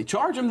 exactly.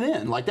 Charge him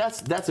then. Like,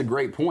 that's a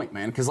great point,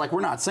 man. Because we're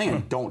not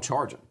saying don't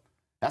charge him.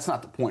 That's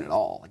not the point at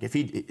all. Like, if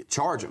he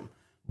charge him,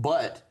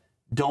 but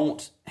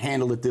don't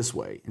handle it this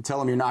way and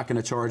tell him you're not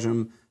going to charge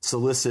him,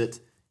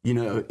 solicit,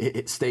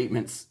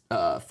 statements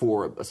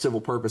for a civil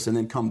purpose, and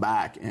then come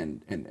back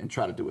and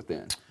try to do it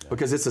then. Yeah.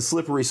 Because it's a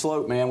slippery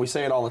slope, man. We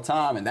say it all the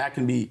time, and that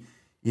can be,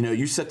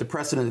 you set the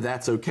precedent that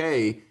that's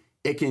okay.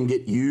 It can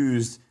get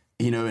used,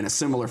 in a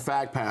similar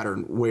fact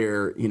pattern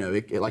where,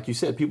 like you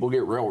said, people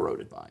get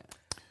railroaded by it.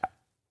 I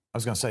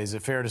was going to say, is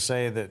it fair to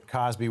say that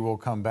Cosby will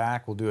come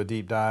back? We'll do a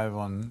deep dive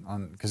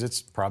on because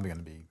it's probably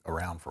going to be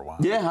around for a while.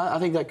 Yeah, I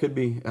think that could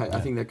be. I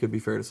think that could be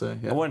fair to say.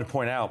 Yeah. I wanted to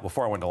point out,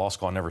 before I went to law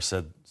school, I never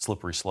said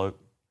slippery slope.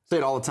 Say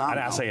it all the time.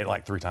 And I say it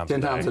like 3 times 10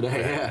 a day. times a day,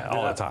 yeah.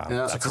 All the time.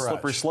 Yeah. It's a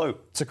slippery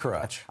slope. It's a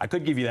crutch. I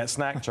could give you that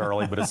snack,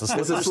 Charlie, but it's a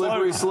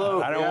slippery,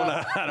 slope. I don't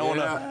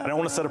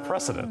want to set a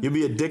precedent. You'll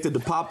be addicted to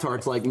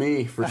Pop-Tarts like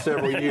me for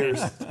several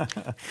years.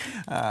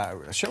 A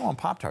show on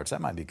Pop-Tarts,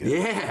 that might be good.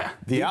 Yeah.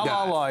 The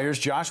Outlaw Lawyers,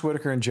 Josh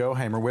Whitaker and Joe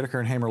Hamer, Whitaker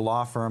and Hamer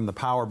Law Firm, the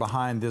power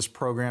behind this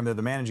program. They're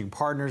the managing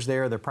partners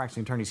there. They're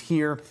practicing attorneys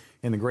here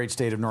in the great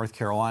state of North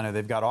Carolina.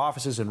 They've got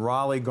offices in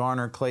Raleigh,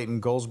 Garner,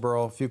 Clayton,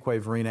 Goldsboro, Fuquay,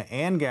 Varina,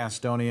 and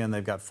Gastonia, and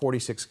they've got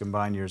 46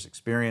 combined years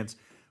experience.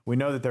 We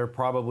know that there are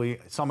probably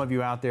some of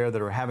you out there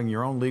that are having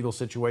your own legal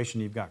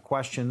situation. You've got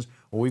questions.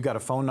 Well, we've got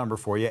a phone number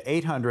for you,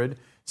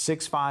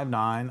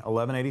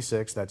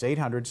 800-659-1186. That's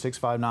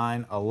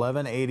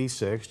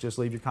 800-659-1186. Just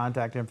leave your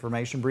contact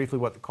information, briefly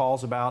what the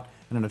call's about,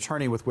 and an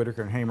attorney with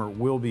Whitaker and Hamer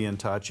will be in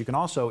touch. You can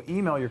also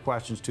email your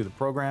questions to the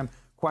program,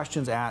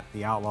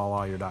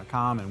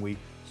 questions@theoutlawlawyer.com, and we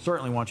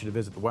certainly want you to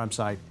visit the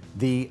website,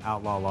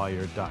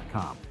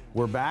 theoutlawlawyer.com.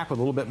 We're back with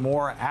a little bit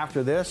more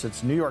after this.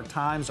 It's New York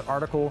Times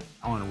article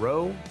on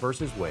Roe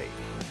versus Wade.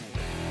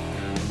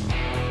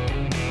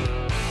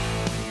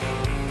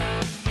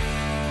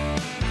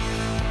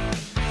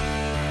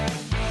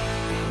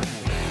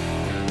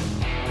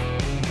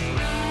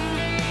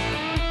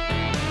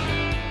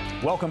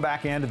 Welcome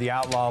back into the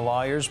Outlaw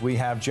Lawyers. We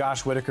have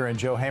Josh Whitaker and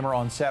Joe Hamer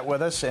on set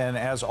with us. And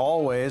as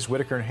always,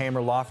 Whitaker and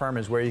Hamer Law Firm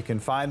is where you can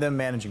find them,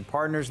 managing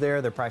partners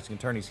there. They're practicing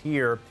attorneys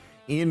here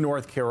in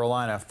North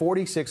Carolina.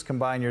 46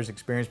 combined years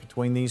experience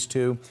between these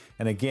two.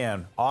 And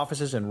again,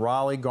 offices in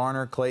Raleigh,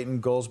 Garner, Clayton,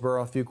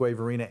 Goldsboro, Fuquay,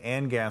 Varina,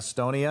 and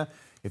Gastonia.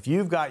 If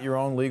you've got your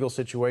own legal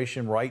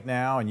situation right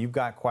now and you've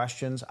got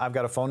questions, I've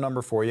got a phone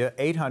number for you,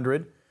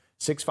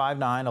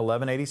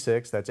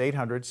 800-659-1186. That's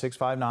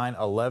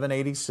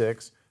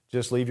 800-659-1186.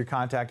 Just leave your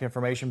contact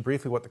information,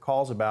 briefly what the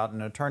call's about, and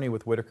an attorney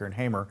with Whitaker and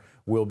Hamer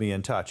will be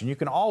in touch. And you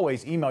can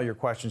always email your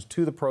questions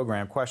to the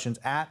program,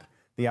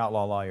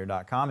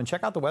 questions@theoutlawlawyer.com, and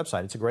check out the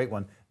website. It's a great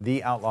one,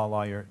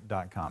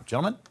 theoutlawlawyer.com.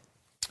 Gentlemen?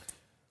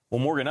 Well,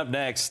 Morgan, up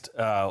next,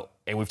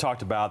 and we've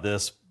talked about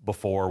this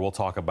before. We'll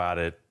talk about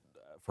it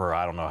for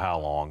I don't know how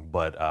long,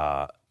 but,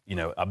 a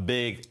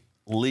big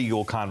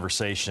legal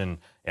conversation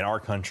in our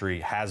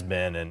country has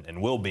been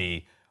and will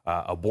be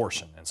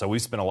abortion. And so we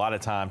spent a lot of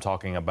time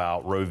talking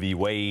about Roe v.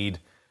 Wade,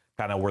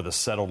 kind of where the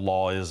settled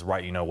law is,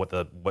 right?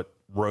 What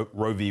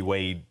Roe v.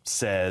 Wade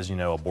says,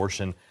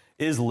 abortion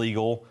is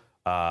legal.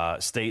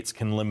 States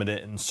can limit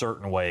it in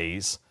certain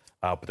ways,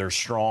 but there's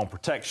strong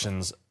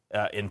protections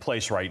in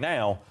place right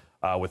now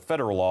with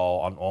federal law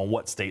on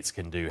what states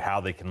can do,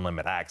 how they can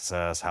limit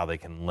access, how they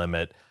can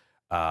limit,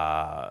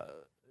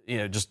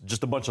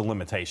 just a bunch of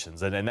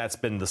limitations. And that's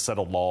been the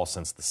settled law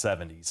since the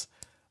 70s.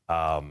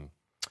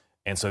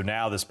 And so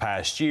now this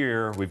past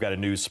year, we've got a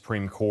new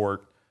Supreme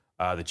Court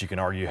that you can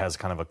argue has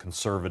kind of a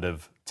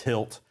conservative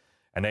tilt.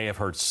 And they have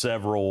heard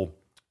several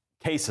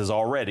cases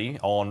already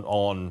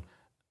on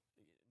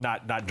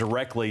not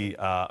directly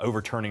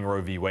overturning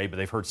Roe v. Wade, but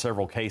they've heard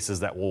several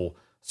cases that will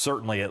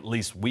certainly at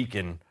least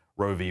weaken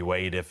Roe v.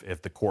 Wade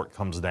if the court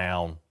comes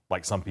down,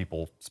 like some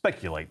people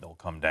speculate they'll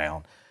come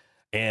down.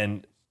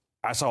 And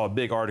I saw a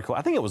big article,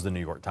 I think it was the New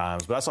York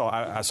Times, but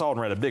I saw and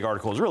read a big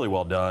article. It was really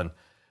well done.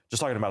 Just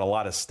talking about a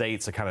lot of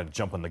states that kind of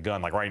jumping the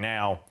gun. Like right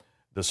now,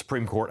 the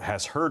Supreme Court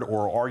has heard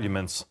oral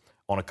arguments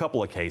on a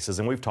couple of cases,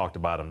 and we've talked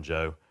about them,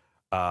 Joe.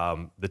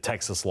 The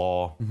Texas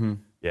law,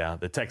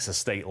 the Texas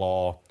state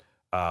law,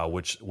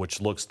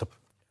 which looks to.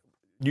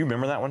 You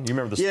remember that one? You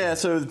remember the? Yeah.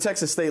 So the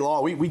Texas state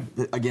law, we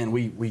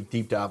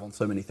deep dive on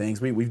so many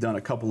things. We've done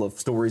a couple of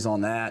stories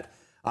on that.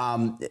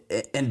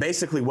 And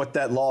basically what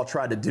that law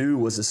tried to do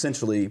was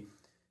essentially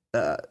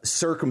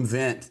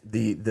circumvent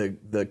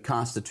the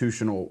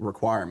constitutional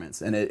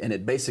requirements, and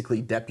it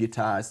basically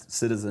deputized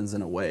citizens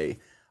in a way,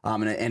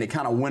 and it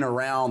kind of went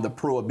around the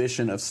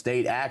prohibition of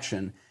state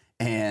action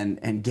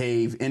and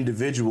gave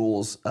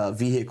individuals a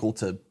vehicle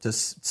to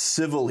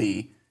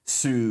civilly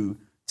sue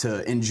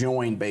to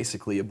enjoin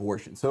basically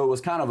abortion. So it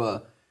was kind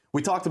of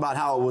we talked about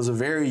how it was a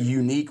very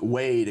unique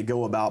way to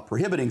go about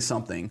prohibiting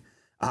something,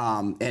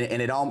 and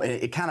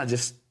it kind of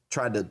just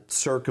tried to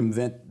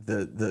circumvent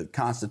the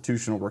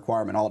constitutional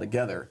requirement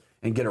altogether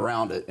and get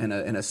around it in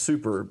a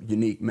super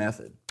unique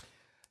method.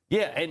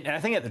 Yeah, and I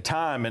think at the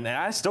time, and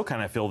I still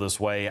kind of feel this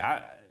way,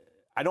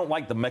 I don't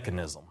like the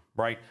mechanism,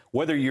 right?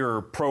 Whether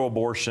you're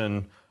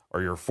pro-abortion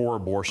or you're for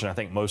abortion, I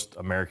think most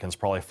Americans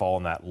probably fall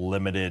in that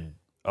limited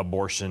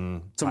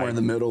abortion. Somewhere in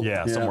the middle.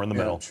 Yeah, somewhere in the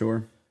middle.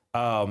 Sure.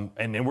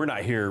 And we're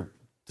not here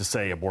to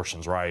say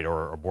abortion's right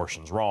or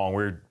abortion's wrong.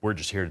 We're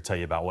just here to tell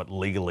you about what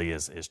legally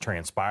is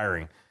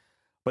transpiring.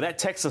 But that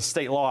Texas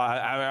state law,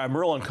 I'm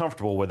real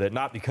uncomfortable with it,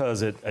 not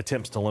because it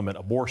attempts to limit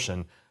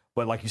abortion,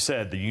 but like you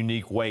said, the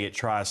unique way it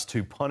tries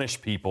to punish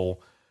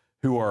people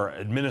who are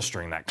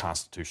administering that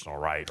constitutional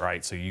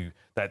right? So I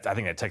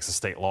think that Texas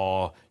state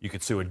law, you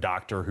could sue a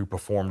doctor who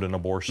performed an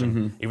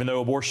abortion, even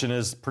though abortion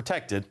is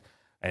protected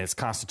and it's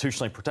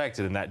constitutionally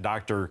protected, and that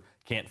doctor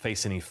can't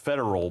face any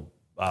federal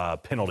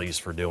penalties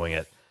for doing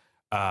it.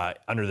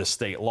 Under the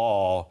state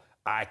law,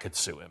 I could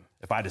sue him.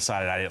 If I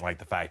decided I didn't like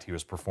the fact he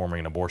was performing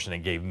an abortion, it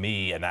gave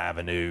me an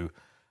avenue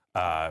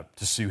to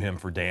sue him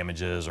for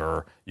damages,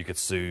 or you could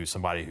sue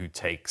somebody who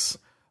takes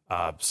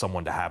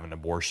someone to have an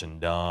abortion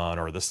done,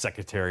 or the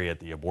secretary at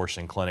the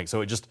abortion clinic.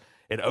 So it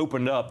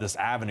opened up this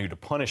avenue to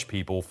punish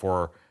people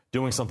for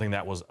doing something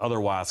that was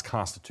otherwise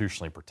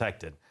constitutionally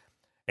protected.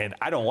 And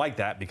I don't like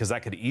that because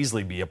that could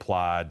easily be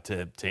applied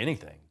to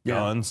anything.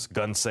 Guns,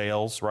 gun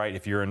sales, right?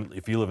 If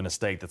you live in a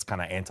state that's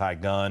kind of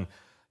anti-gun,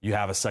 you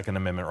have a Second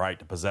Amendment right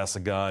to possess a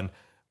gun.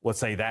 Let's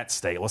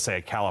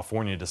say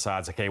California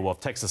decides, okay, well, if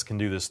Texas can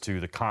do this to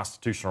the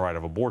constitutional right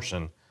of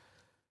abortion,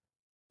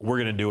 we're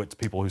going to do it to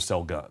people who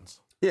sell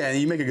guns. Yeah,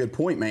 and you make a good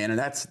point, man. And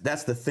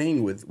that's the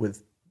thing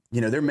with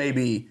there may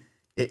be,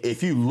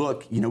 if you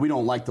look, we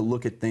don't like to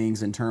look at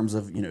things in terms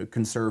of,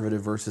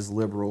 conservative versus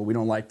liberal. We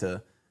don't like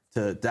to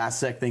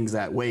dissect things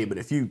that way. But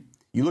if you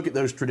look at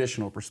those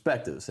traditional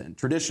perspectives, and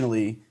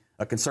traditionally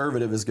a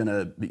conservative is going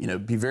to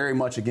be very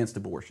much against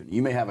abortion.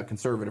 You may have a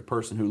conservative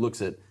person who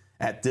looks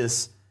at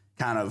this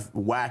kind of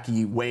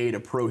wacky way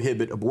to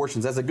prohibit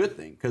abortions as a good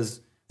thing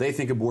because they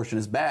think abortion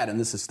is bad and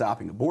this is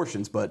stopping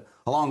abortions. But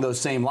along those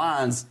same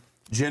lines,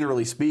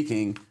 generally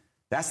speaking,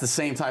 that's the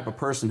same type of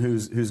person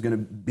who's going to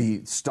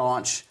be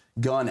staunch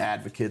gun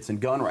advocates and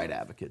gun right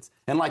advocates.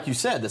 And like you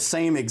said, the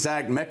same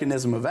exact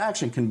mechanism of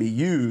action can be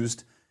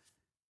used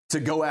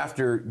to go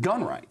after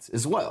gun rights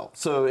as well.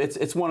 So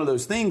it's one of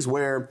those things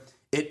where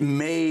it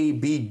may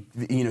be,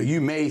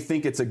 you may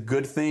think it's a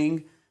good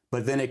thing,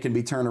 but then it can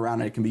be turned around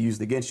and it can be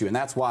used against you. And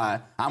that's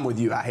why I'm with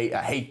you. I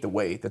hate the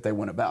way that they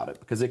went about it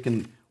because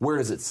where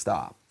does it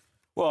stop?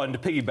 Well, and to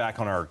piggyback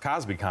on our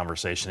Cosby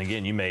conversation,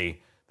 again, the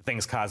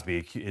things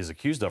Cosby is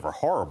accused of are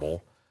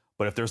horrible,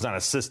 but if there's not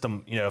a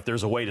system, if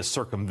there's a way to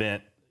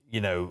circumvent,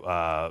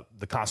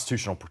 the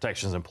constitutional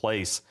protections in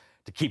place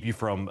to keep you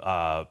from,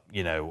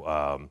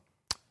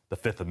 the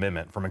Fifth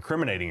Amendment, from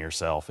incriminating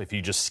yourself, if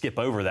you just skip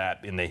over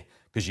that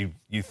because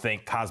you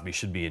think Cosby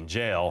should be in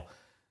jail,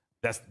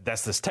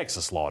 that's this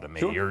Texas law to me.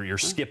 Sure. You're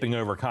skipping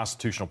over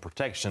constitutional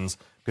protections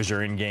because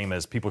you're in game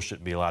as people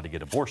shouldn't be allowed to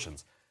get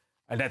abortions.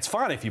 And that's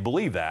fine if you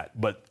believe that,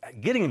 but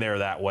getting there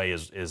that way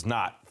is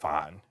not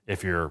fine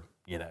if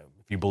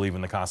if you believe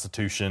in the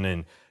Constitution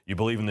and you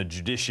believe in the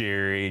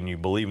judiciary and you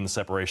believe in the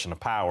separation of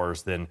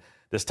powers, then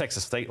this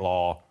Texas state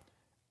law,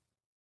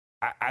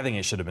 I think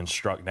it should have been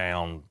struck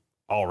down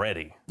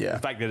already. Yeah. The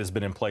fact that it's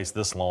been in place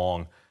this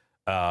long,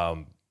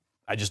 I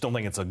just don't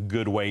think it's a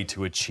good way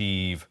to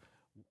achieve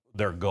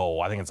their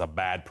goal. I think it's a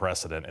bad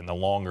precedent, and the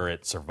longer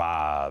it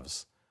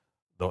survives,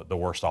 the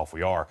worse off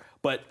we are.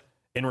 But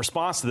in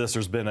response to this,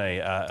 there's been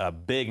a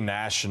big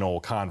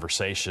national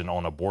conversation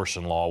on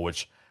abortion law,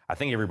 which I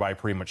think everybody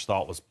pretty much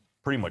thought was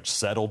pretty much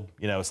settled.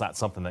 It's not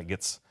something that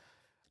gets...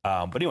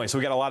 but anyway, so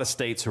we got a lot of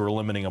states who are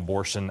limiting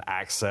abortion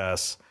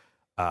access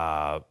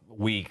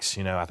weeks.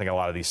 I think a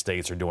lot of these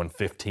states are doing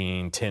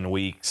 15, 10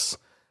 weeks,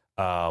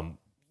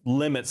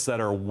 limits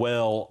that are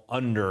well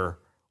under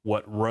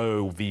what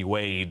Roe v.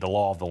 Wade, the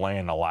law of the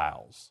land,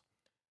 allows.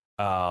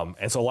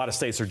 And so a lot of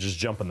states are just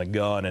jumping the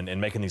gun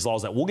and making these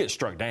laws that will get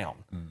struck down.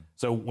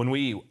 So I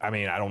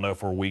don't know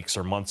if we're weeks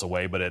or months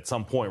away, but at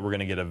some point we're going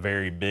to get a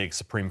very big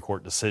Supreme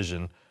Court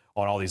decision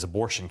on all these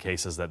abortion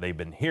cases that they've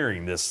been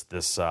hearing this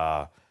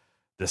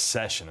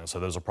session. And so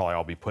those will probably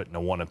all be put into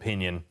one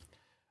opinion.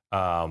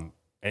 And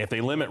if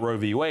they limit Roe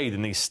v. Wade,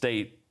 then these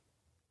state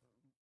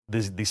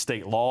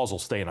laws will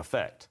stay in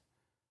effect.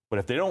 But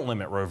if they don't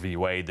limit Roe v.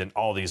 Wade, then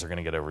all these are going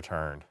to get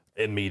overturned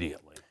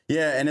immediately.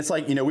 Yeah, and it's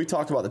like, we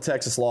talked about the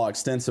Texas law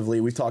extensively.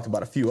 We've talked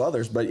about a few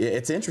others, but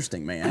it's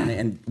interesting, man.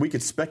 And we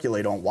could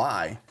speculate on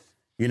why,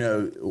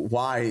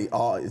 why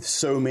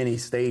so many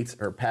states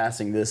are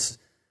passing this,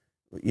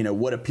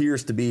 what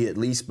appears to be, at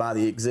least by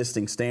the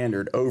existing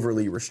standard,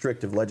 overly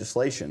restrictive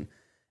legislation.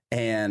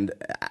 And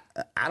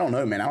I don't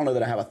know, man. I don't know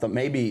that I have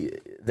maybe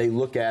they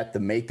look at the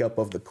makeup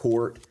of the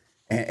court.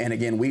 And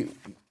again,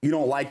 you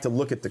don't like to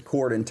look at the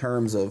court in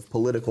terms of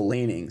political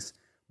leanings,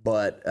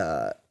 but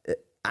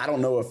I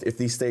don't know if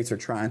these states are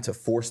trying to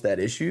force that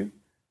issue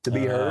to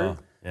be heard.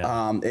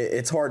 Yeah.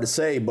 It's hard to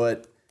say,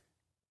 but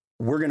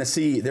we're going to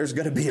see. There's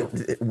going to be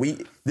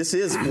this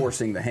is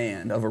forcing the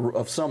hand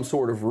of some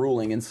sort of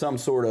ruling and some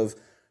sort of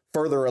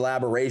further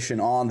elaboration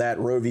on that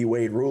Roe v.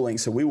 Wade ruling.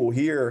 So we will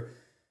hear,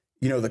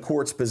 the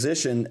court's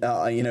position.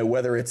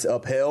 Whether it's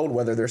upheld,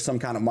 whether there's some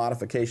kind of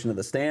modification of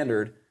the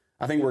standard.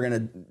 I think we're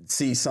going to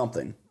see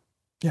something.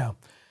 Yeah.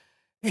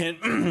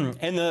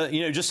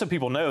 And just so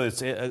people know,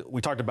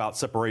 we talked about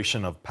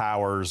separation of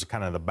powers,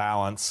 kind of the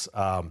balance.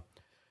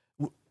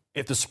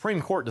 If the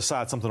Supreme Court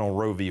decides something on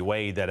Roe v.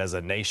 Wade that as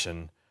a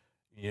nation,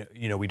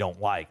 we don't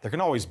like, there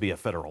can always be a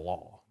federal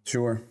law.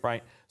 Sure.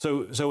 Right.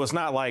 So it's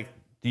not like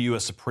the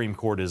U.S. Supreme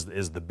Court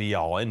is the be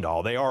all end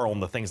all. They are on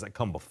the things that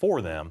come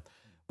before them,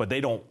 but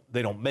they don't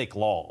make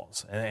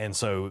laws. And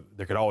so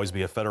there could always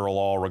be a federal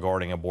law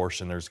regarding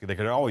abortion. There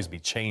could always be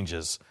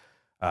changes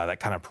that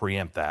kind of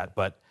preempt that.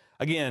 But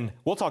again,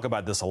 we'll talk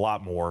about this a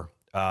lot more.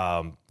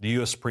 The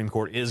U.S. Supreme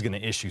Court is going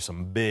to issue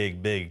some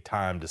big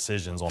time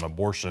decisions on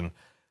abortion,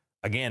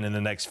 again, in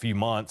the next few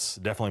months,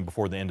 definitely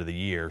before the end of the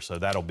year. So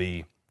that'll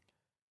be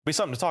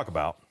something to talk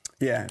about.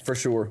 Yeah, for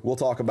sure. We'll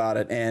talk about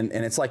it. And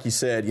it's like you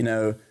said,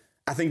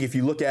 I think if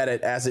you look at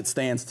it as it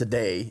stands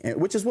today,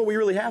 which is what we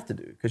really have to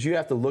do, because you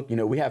have to look,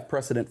 we have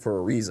precedent for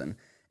a reason.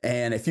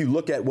 And if you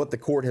look at what the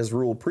court has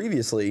ruled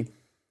previously,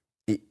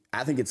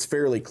 I think it's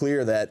fairly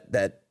clear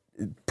that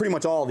pretty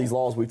much all of these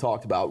laws we've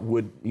talked about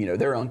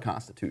they're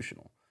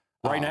unconstitutional.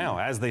 Right now,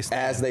 as they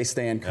stand. As they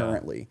stand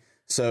currently. Yeah.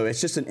 So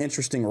it's just an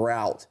interesting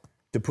route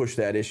to push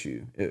that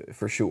issue,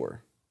 for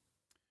sure.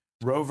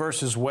 Roe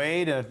versus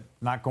Wade,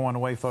 not going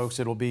away, folks.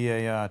 It'll be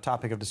a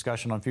topic of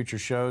discussion on future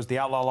shows. The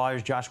Outlaw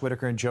Lawyers, Josh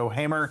Whitaker and Joe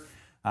Hamer.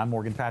 I'm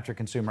Morgan Patrick,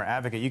 consumer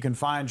advocate. You can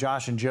find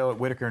Josh and Joe at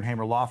Whitaker and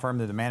Hamer Law Firm.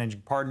 They're the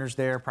managing partners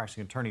there,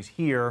 practicing attorneys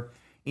here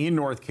in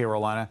North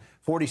Carolina.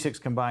 46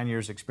 combined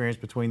years experience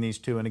between these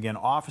two. And again,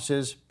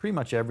 offices pretty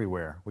much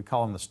everywhere. We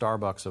call them the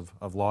Starbucks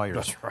of lawyers.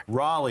 That's right.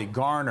 Raleigh,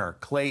 Garner,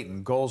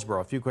 Clayton,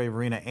 Goldsboro,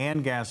 Fuquay-Varina,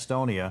 and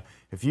Gastonia.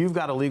 If you've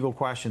got a legal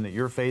question that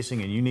you're facing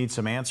and you need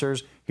some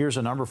answers, here's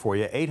a number for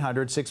you,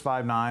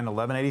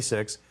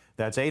 800-659-1186.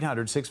 That's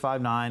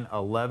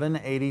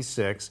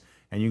 800-659-1186.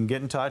 And you can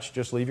get in touch.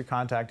 Just leave your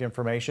contact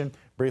information,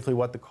 briefly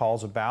what the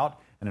call's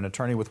about, and an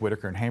attorney with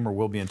Whitaker and Hamer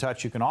will be in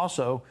touch. You can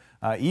also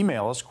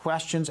email us,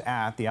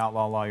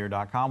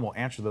 questions@theoutlawlawyer.com. We'll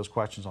answer those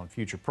questions on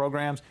future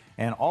programs.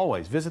 And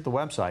always visit the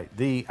website,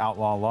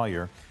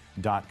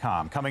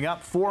 theoutlawlawyer.com. Coming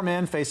up, 4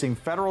 men facing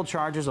federal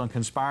charges on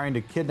conspiring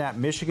to kidnap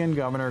Michigan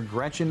Governor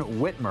Gretchen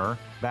Whitmer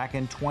back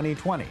in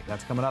 2020.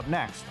 That's coming up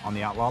next on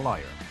The Outlaw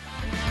Lawyer.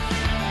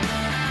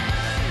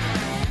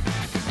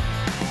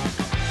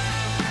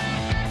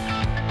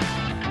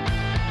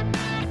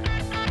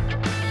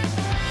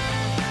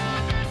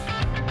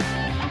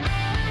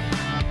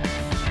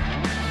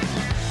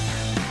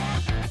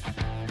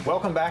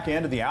 Welcome back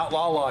into The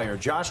Outlaw Lawyer.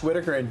 Josh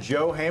Whitaker and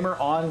Joe Hamer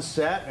on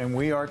set, and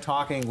we are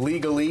talking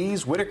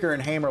legalese. Whitaker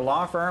and Hamer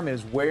Law Firm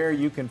is where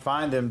you can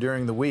find them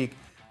during the week.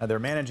 They're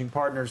managing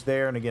partners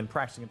there, and again,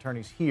 practicing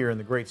attorneys here in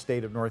the great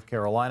state of North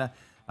Carolina.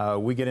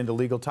 We get into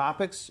legal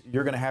topics.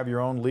 You're going to have your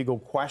own legal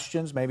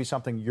questions, maybe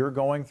something you're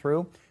going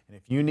through. And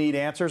if you need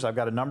answers, I've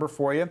got a number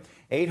for you,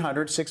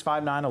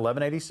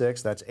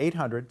 800-659-1186. That's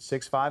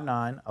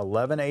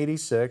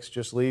 800-659-1186.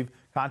 Just leave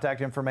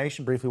contact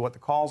information, briefly what the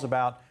call's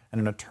about, and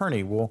an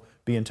attorney will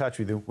be in touch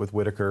with you with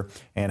Whitaker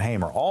and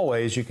Hamer.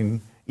 Always, you can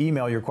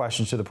email your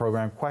questions to the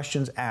program,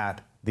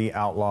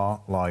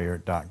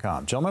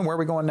 questions@theoutlawlawyer.com. Gentlemen, where are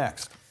we going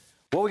next?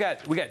 Well, we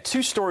got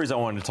 2 stories I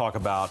wanted to talk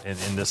about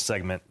in this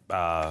segment.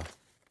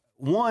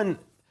 One,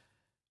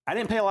 I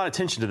didn't pay a lot of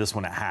attention to this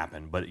when it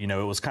happened, but, it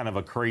was kind of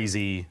a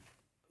crazy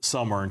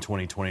summer in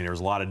 2020. There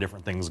was a lot of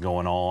different things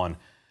going on.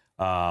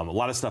 A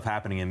lot of stuff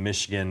happening in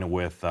Michigan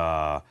with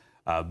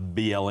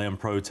BLM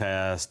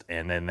protest,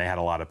 and then they had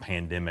a lot of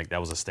pandemic. That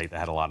was a state that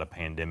had a lot of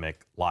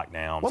pandemic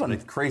lockdowns. What a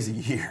crazy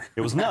year.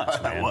 It was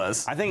nuts, man. It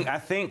was. I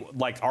think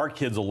like our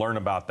kids will learn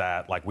about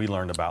that like we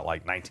learned about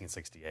like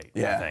 1968,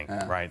 I think,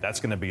 right? That's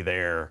going to be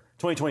there.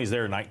 2020 is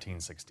there in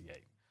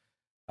 1968.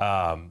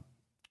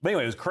 But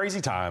anyway, it was a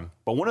crazy time.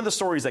 But one of the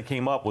stories that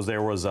came up was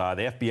there was the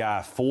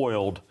FBI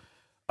foiled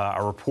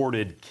a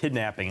reported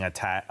kidnapping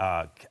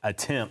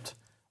attempt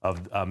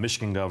of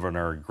Michigan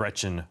Governor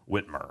Gretchen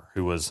Whitmer,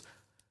 who was,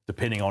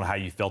 depending on how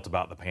you felt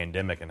about the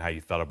pandemic and how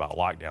you felt about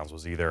lockdowns,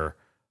 was either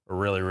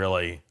really,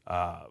 really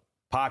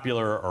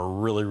popular or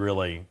really,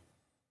 really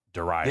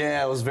derided.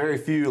 Yeah, it was very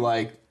few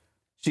like,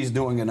 she's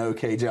doing an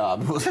okay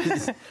job. It was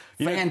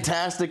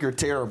fantastic or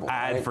terrible.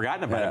 I had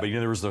forgotten about it, but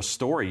there was the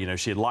story,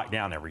 she had locked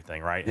down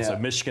everything, right? Yeah. So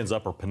Michigan's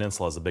Upper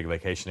Peninsula is a big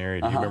vacation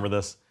area. Do you remember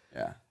this?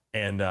 Yeah.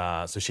 And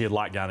so she had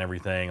locked down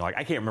everything. Like,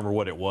 I can't remember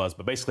what it was,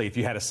 but basically, if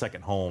you had a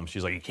second home,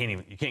 she's like, you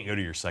can't go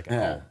to your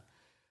second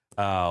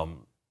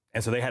home.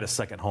 And so they had a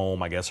second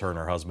home, I guess, her and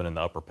her husband in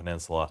the Upper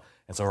Peninsula.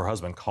 And so her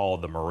husband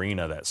called the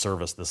marina that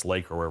serviced this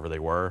lake or wherever they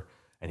were.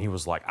 And he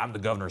was like, I'm the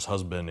governor's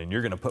husband, and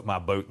you're going to put my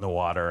boat in the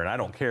water, and I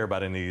don't care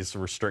about any of these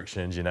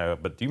restrictions, you know.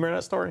 But do you remember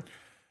that story?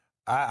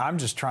 I'm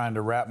just trying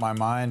to wrap my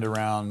mind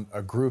around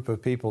a group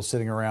of people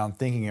sitting around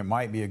thinking it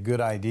might be a good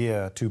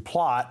idea to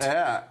plot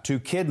to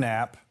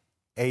kidnap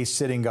a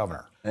sitting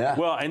governor. Yeah.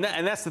 Well, and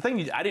that's the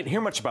thing. I didn't hear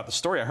much about the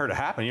story. I heard it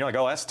happen. You're like,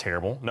 oh, that's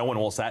terrible. No one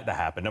wants that to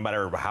happen. No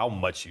matter how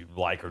much you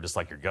like or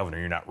dislike your governor,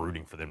 you're not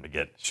rooting for them to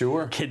get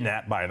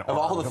kidnapped by an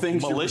all the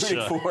things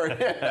militia. You're rooting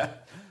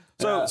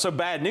for. So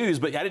bad news,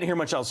 but I didn't hear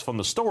much else from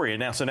the story. And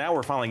now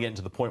we're finally getting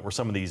to the point where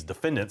some of these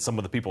defendants, some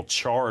of the people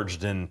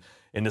charged in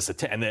this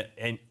attempt,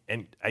 and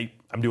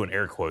I'm doing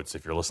air quotes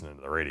if you're listening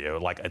to the radio,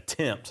 like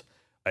attempt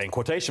in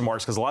quotation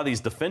marks, because a lot of these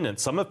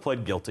defendants, some have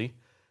pled guilty.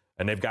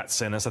 And they've got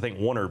sentenced. I think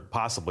one or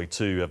possibly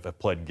two have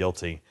pled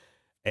guilty.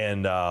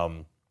 And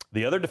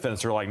the other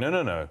defendants are like,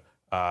 no.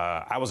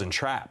 I was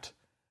entrapped.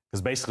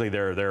 Because basically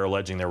they're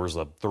alleging there was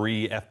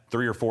three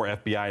or four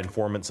FBI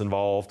informants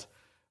involved.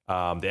 The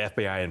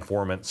FBI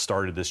informant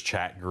started this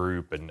chat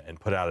group and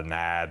put out an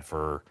ad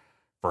for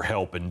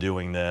help in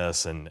doing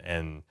this.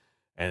 And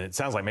it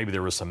sounds like maybe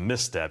there was some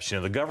missteps. You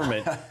know, the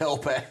government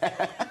help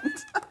ad.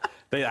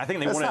 I think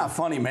they That's wanted. not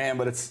funny, man,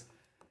 but it's.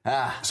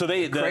 So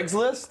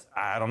Craigslist?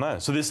 I don't know.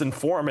 So these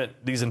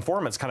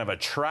informants kind of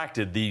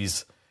attracted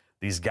these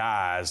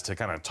guys to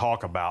kind of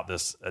talk about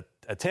this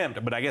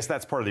attempt. But I guess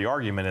that's part of the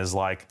argument is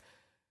like,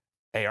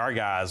 hey, our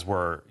guys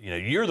were,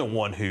 you're the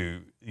one who,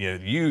 the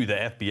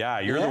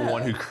FBI, you're the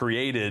one who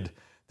created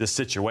this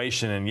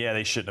situation. And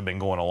they shouldn't have been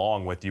going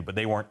along with you, but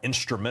they weren't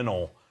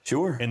instrumental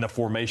in the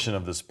formation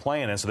of this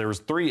plan. And so there was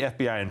 3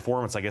 FBI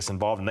informants, I guess,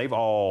 involved, and they've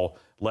all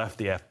left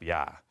the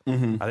FBI.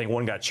 Mm-hmm. I think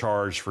one got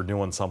charged for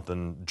doing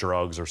something,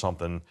 drugs or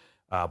something,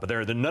 but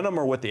none of them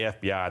are with the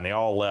FBI, and they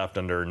all left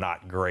under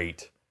not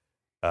great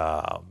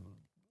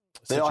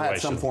They all had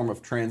some form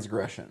of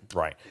transgression.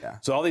 Right. Yeah.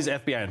 So all these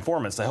FBI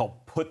informants that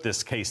helped put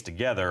this case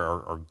together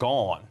are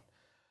gone.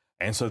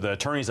 And so the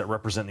attorneys that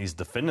represent these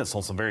defendants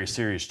on some very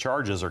serious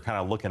charges are kind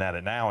of looking at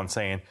it now and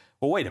saying,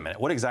 well, wait a minute,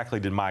 what exactly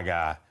did my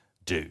guy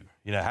do?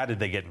 How did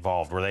they get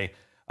involved? Were they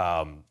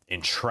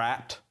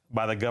entrapped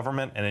by the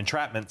government? And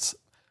entrapment's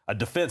a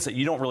defense that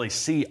you don't really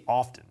see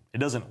often. It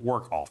doesn't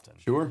work often.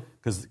 Sure.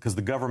 Because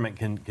the government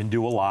can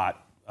do a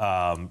lot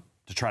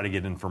to try to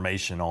get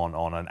information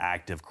on an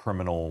active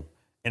criminal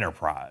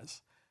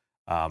enterprise.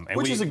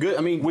 Which is a good,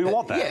 we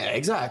want that. Yeah,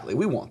 exactly.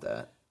 We want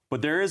that.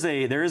 But there is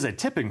a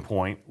tipping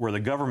point where the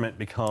government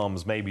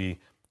becomes maybe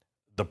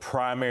the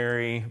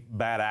primary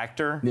bad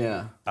actor.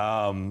 Yeah.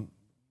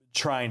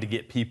 Trying to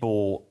get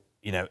people,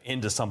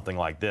 into something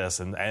like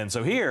this. And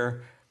so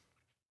here,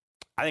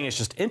 I think it's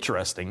just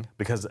interesting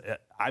because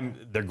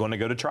they're going to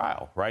go to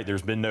trial, right?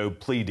 There's been no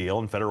plea deal.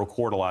 In federal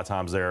court, a lot of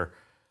times there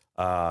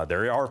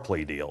are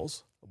plea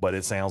deals, but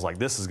it sounds like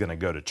this is going to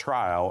go to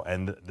trial.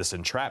 And this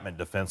entrapment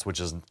defense, which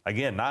is,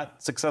 again,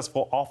 not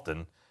successful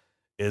often,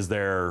 is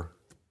their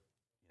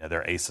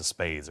ace of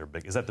spades.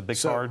 Is that the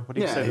big card? What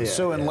do you say? Yeah,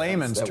 so in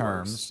layman's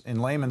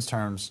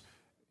terms,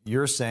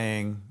 you're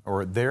saying,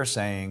 or they're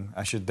saying,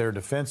 their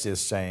defense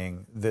is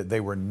saying that they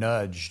were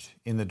nudged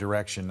in the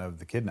direction of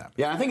the kidnapping.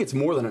 Yeah, I think it's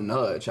more than a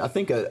nudge. I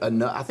think a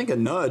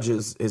nudge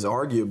is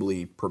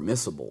arguably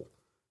permissible,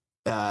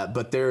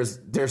 but there's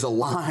a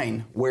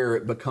line where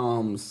it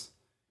becomes,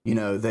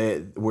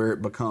 where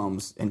it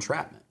becomes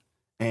entrapment,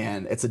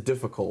 and it's a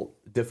difficult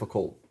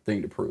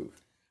thing to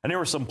prove. And there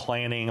was some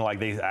planning, I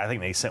think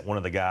they sent one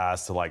of the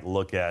guys to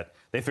look at.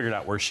 They figured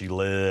out where she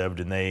lived,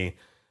 and they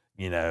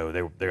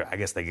I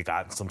guess they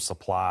got some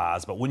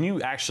supplies. But when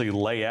you actually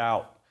lay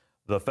out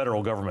the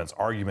federal government's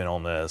argument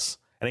on this,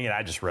 and again,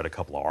 I just read a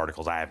couple of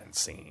articles. I haven't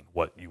seen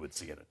what you would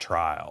see at a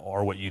trial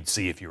or what you'd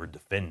see if you were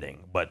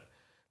defending. But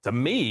to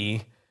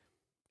me,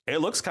 it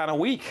looks kind of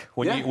weak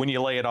when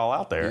you lay it all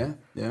out there.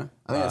 Yeah,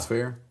 I think that's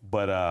fair.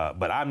 But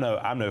I'm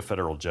no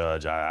federal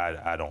judge.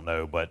 I don't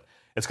know, but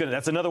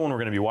that's another one we're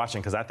going to be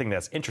watching because I think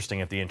that's interesting.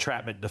 If the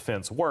entrapment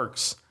defense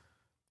works,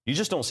 you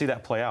just don't see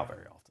that play out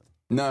very often.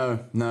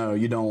 No,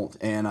 you don't.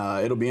 And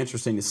it'll be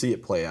interesting to see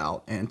it play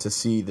out and to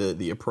see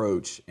the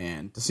approach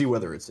and to see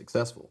whether it's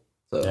successful.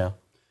 So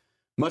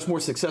much more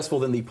successful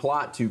than the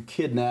plot to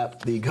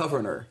kidnap the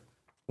governor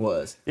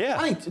was. Yeah.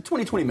 I think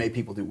 2020 made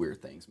people do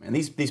weird things, man.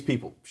 These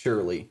people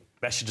surely.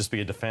 That should just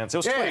be a defense. It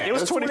was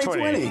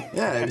 2020.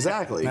 Yeah,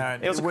 exactly.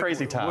 It was a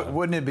crazy time.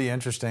 Wouldn't it be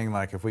interesting,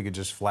 if we could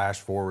just flash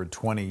forward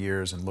 20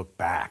 years and look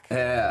back?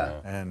 Yeah.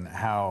 And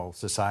how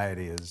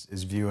society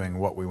is viewing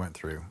what we went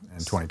through in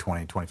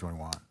 2020,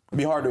 2021. It'd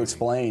be hard to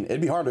explain.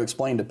 It'd be hard to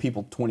explain to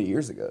people 20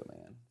 years ago,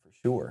 man, for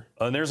sure.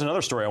 And there's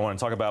another story I want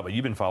to talk about, but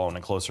you've been following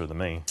it closer than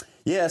me.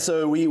 Yeah,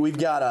 so we've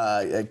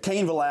got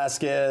Cain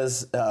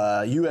Velasquez,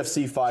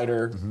 UFC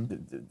fighter,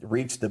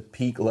 reached the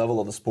peak level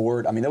of the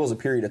sport. There was a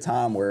period of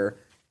time where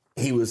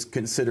he was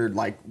considered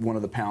one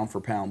of the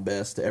pound-for-pound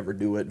best to ever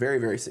do it. Very,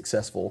 very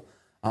successful.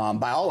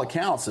 By all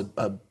accounts,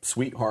 a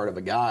sweetheart of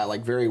a guy,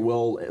 like very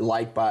well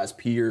liked by his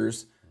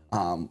peers,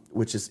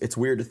 which is, it's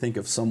weird to think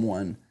of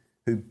someone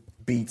who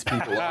beats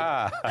people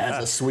up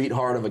as a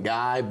sweetheart of a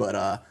guy,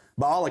 but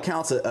by all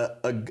accounts,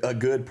 a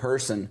good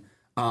person.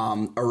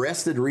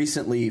 Arrested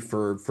recently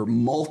for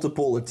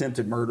multiple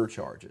attempted murder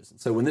charges.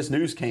 So when this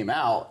news came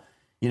out,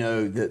 you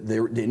know,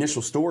 the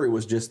initial story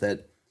was just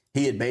that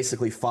he had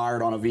basically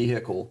fired on a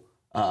vehicle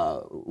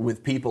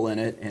with people in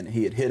it, and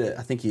he had hit it.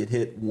 I think he had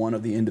hit one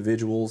of the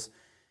individuals.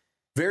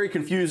 Very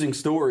confusing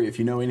story if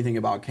you know anything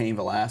about Cain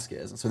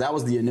Velasquez. And so that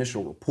was the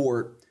initial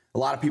report. A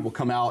lot of people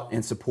come out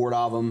in support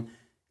of him.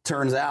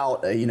 Turns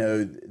out, you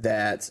know,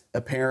 that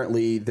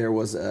apparently there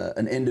was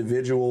an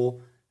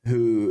individual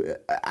who,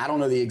 I don't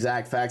know the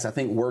exact facts, I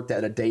think worked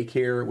at a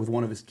daycare with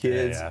one of his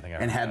kids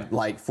and had,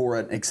 like, for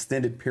an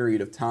extended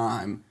period of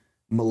time,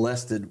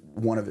 molested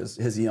one of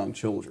his young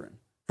children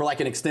for like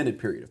an extended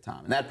period of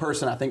time. And that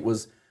person, I think,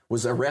 was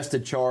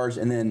arrested, charged,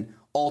 and then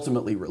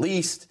ultimately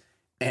released.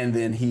 And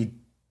then he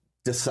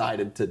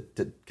decided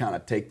to kind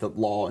of take the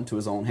law into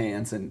his own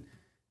hands and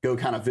go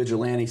kind of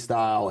vigilante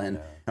style, and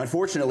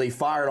unfortunately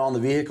fired on the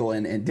vehicle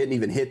and didn't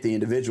even hit the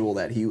individual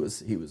that he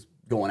was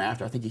going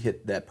after. I think he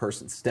hit that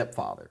person's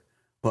stepfather.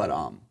 But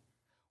well,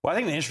 I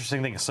think the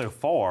interesting thing so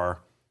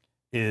far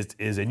is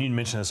and you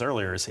mentioned this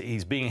earlier, is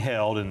he's being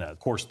held, and of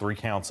course 3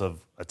 counts of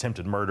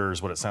attempted murder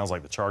is what it sounds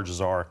like the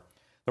charges are.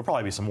 There'll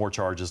probably be some more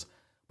charges,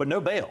 but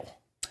no bail.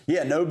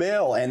 Yeah, no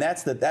bail, and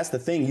that's the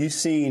thing. You've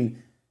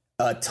seen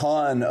a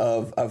ton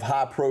of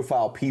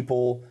high-profile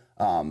people,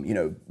 you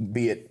know,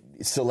 be it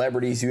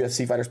celebrities,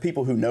 UFC fighters,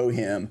 people who know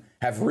him,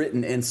 have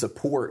written in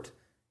support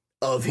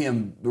of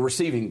him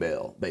receiving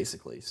bail,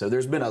 basically. So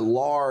there's been a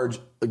large,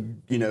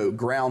 you know,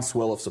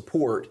 groundswell of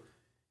support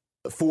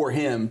for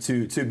him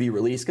to be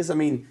released. Because, I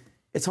mean,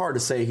 it's hard to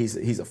say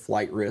he's a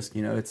flight risk.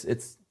 You know,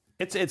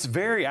 it's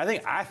very.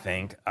 I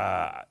think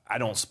I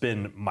don't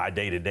spend my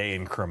day-to-day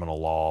in criminal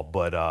law,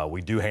 but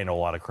we do handle a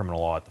lot of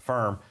criminal law at the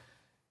firm.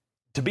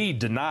 To be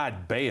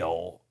denied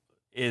bail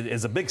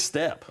is a big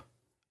step.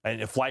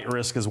 And flight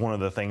risk is one of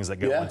the things that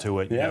go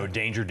into it. You know,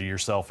 danger to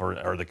yourself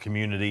or the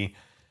community.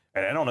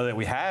 And I don't know that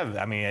we have.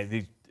 I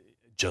mean,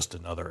 just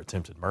another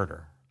attempted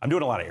murder. I'm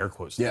doing a lot of air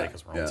quotes today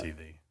because we're on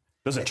TV.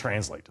 Doesn't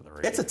translate to the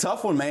radio. It's a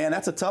tough one, man.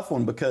 That's a tough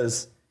one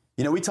because,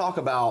 you know, we talk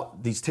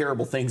about these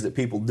terrible things that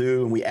people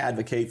do, and we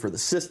advocate for the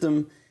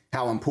system,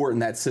 how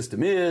important that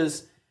system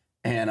is,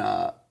 and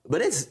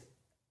but it's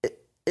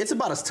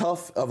about as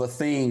tough of a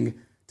thing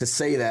to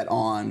say that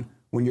on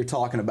when you're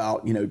talking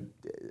about, you know,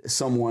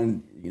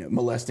 someone, you know,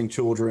 molesting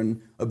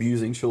children,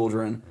 abusing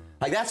children.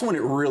 Like, that's when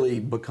it really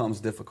becomes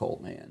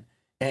difficult, man.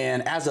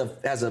 And as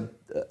a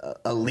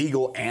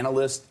legal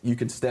analyst, you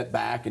can step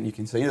back and you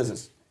can say,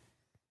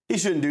 he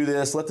shouldn't do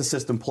this, let the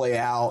system play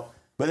out.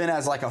 But then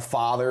as like a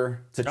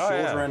father to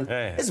children,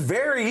 it's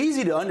very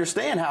easy to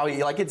understand how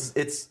he, like,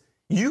 it's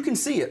you can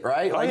see it,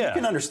 right? Like, you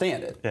can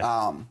understand it.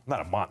 Yeah.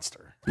 Not a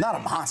monster. Not a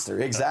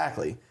monster,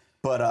 exactly.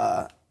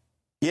 But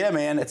yeah,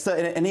 man, it's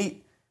and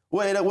he.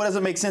 What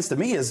doesn't make sense to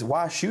me is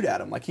why shoot at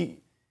him? Like, you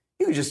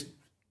could just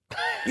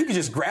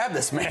grab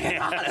this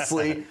man,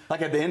 honestly.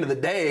 Like, at the end of the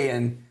day,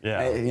 and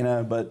you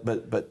know, but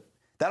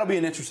that'll be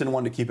an interesting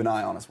one to keep an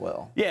eye on as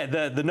well. Yeah,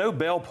 the no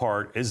bail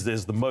part is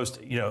the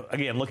most, you know,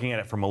 again, looking at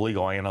it from a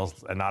legal angle,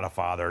 and not a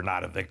father,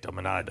 not a victim,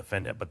 and not a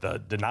defendant, but the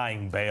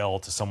denying bail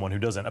to someone who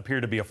doesn't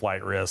appear to be a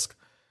flight risk,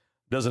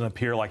 doesn't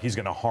appear like he's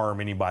going to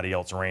harm anybody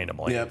else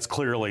randomly. It's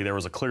clearly, there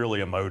was clearly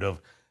a motive.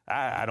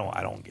 I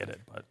don't get it,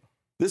 but.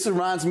 This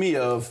reminds me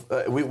of,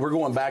 we're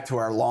going back to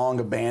our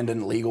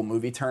long-abandoned legal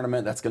movie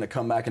tournament that's going to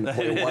come back into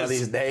play one of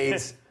these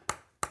days.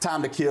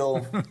 Time to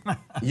Kill.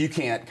 You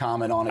can't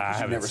comment on it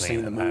because you've never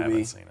seen the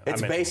movie.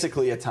 It's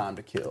basically a Time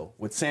to Kill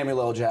with Samuel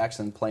L.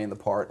 Jackson playing the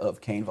part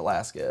of Cain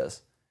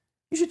Velasquez.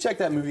 You should check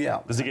that movie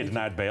out. Does he get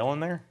denied bail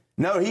in there?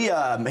 No,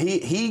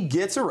 he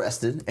gets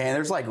arrested, and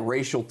there's like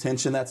racial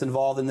tension that's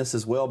involved in this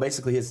as well.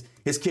 Basically,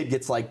 his kid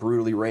gets like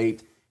brutally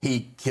raped.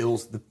 He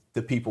kills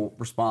the people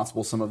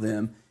responsible, some of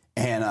them.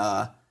 And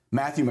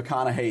Matthew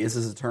McConaughey is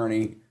his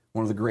attorney,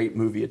 one of the great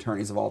movie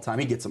attorneys of all time.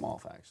 He gets him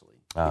off, actually.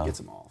 He gets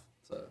him off.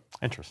 So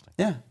interesting.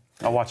 Yeah.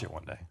 I'll watch it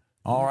one day.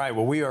 All right.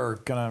 Well, we are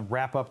going to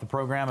wrap up the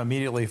program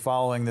immediately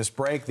following this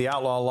break. The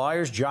Outlaw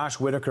Lawyers, Josh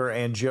Whitaker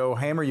and Joe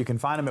Hamer. You can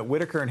find them at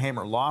Whitaker and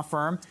Hamer Law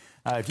Firm.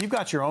 If you've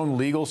got your own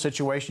legal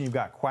situation, you've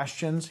got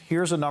questions,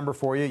 here's a number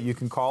for you. You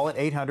can call it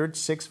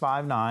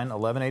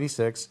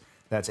 800-659-1186.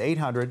 That's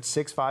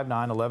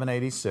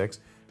 800-659-1186.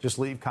 Just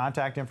leave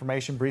contact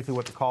information, briefly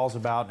what the call's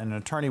about, and an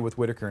attorney with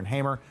Whitaker and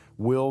Hamer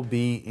will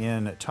be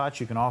in touch.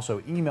 You can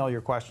also email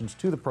your questions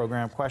to the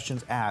program,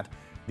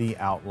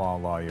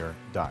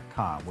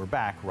 questions@theoutlawlawyer.com. We're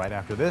back right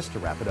after this to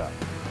wrap it up.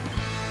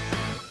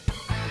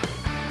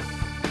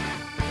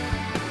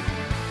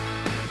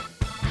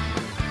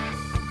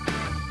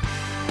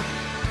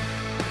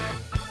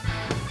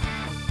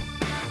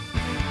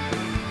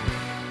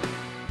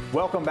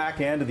 Welcome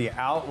back into the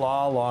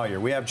Outlaw Lawyer.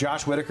 We have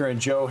Josh Whitaker and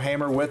Joe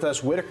Hamer with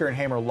us. Whitaker and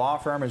Hamer Law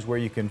Firm is where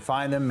you can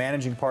find them,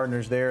 managing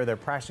partners there. They're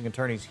practicing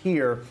attorneys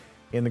here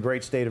in the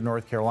great state of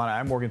North Carolina.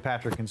 I'm Morgan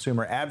Patrick,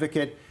 consumer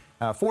advocate.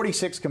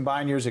 46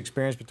 combined years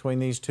experience between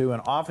these two,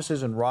 and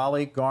offices in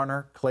Raleigh,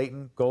 Garner,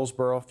 Clayton,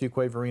 Goldsboro,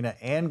 Fuquay-Varina,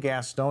 and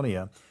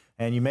Gastonia.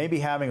 And you may be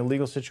having a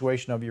legal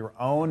situation of your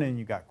own and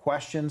you got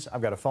questions.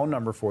 I've got a phone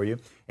number for you,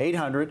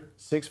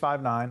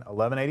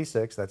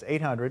 800-659-1186. That's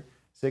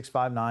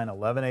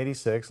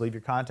 800-659-1186. Leave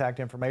your contact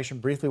information,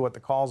 briefly what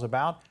the call's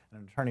about,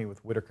 and an attorney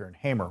with Whitaker and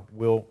Hamer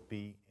will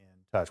be in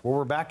touch. Well,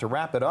 we're back to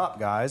wrap it up,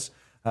 guys.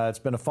 It's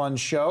been a fun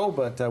show,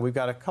 but we've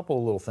got a couple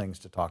of little things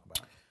to talk about.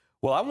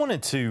 Well, I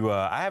wanted to,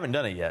 I haven't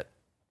done it yet.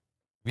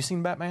 Have you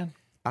seen Batman?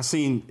 I've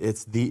seen,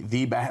 it's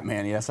the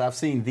Batman, yes. I've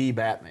seen the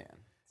Batman.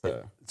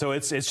 So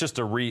it's just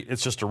a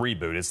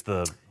reboot.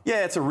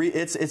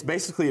 It's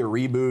basically a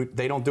reboot.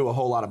 They don't do a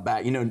whole lot of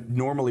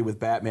normally with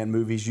Batman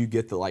movies you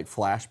get the like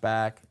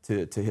flashback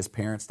to his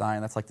parents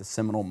dying. That's like the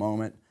seminal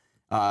moment.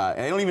 And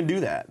they don't even do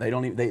that.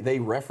 They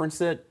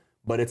reference it,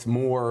 but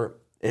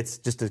it's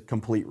just a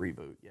complete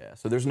reboot. Yeah.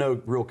 So there's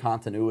no real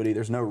continuity.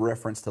 There's no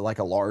reference to like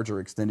a larger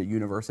extended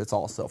universe. It's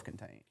all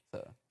self-contained.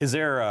 So. Is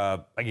there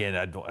again?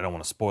 I don't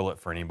want to spoil it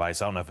for anybody,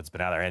 so I don't know if it's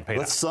been out there.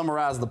 Let's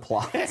summarize the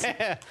plot.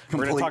 We're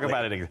going to talk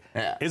about it.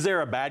 Yeah. Is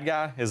there a bad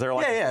guy? Is there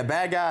like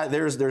bad guy?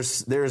 There's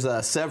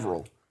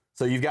several.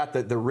 So you've got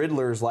the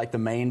Riddler's like the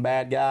main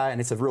bad guy, and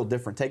it's a real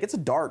different take. It's a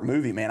dark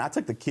movie, man. I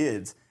took the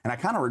kids, and I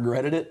kind of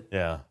regretted it.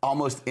 Yeah.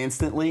 Almost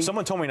instantly.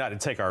 Someone told me not to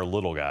take our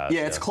little guys.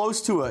 Yeah, it's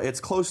close to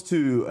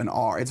an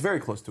R. It's very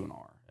close to an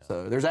R. Yeah.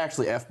 So there's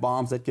actually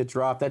F-bombs that get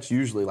dropped. That's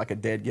usually like a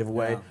dead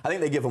giveaway. Yeah. I think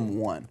they give them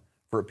one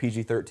for a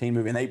PG-13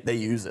 movie, and they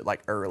use it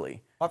like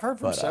early. I've heard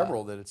from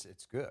several that it's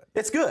good.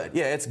 It's good.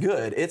 Yeah, it's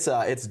good. It's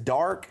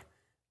dark.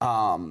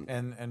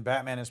 And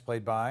Batman is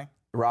played by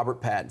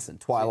Robert Pattinson,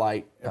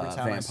 Twilight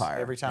vampire.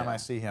 Every time I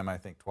see him, I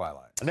think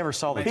Twilight. I never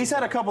saw that. He's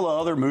had a couple of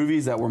other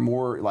movies that were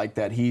more like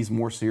that he's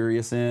more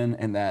serious in,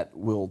 and that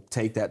will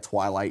take that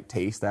Twilight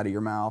taste out of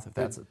your mouth, if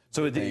that's a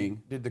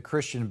thing. Did the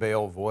Christian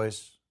Bale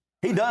voice?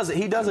 He does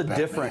a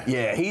different,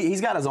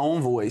 he's got his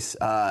own voice,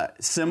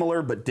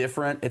 similar but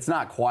different. It's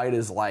not quite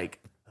as like,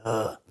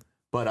 but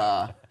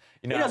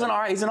he does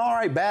he's an all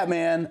right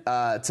Batman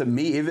to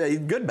me,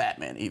 good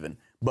Batman even,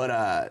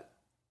 but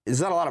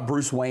there's not a lot of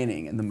Bruce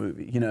Wayning in the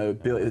movie.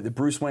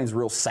 Bruce Wayne's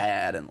real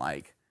sad and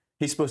like,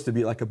 he's supposed to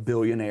be like a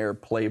billionaire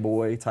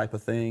playboy type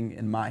of thing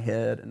in my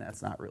head, and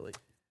that's not really.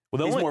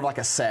 Well, he's more of like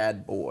a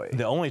sad boy.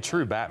 The only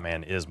true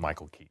Batman is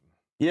Michael Keaton.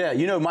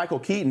 Yeah, Michael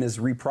Keaton is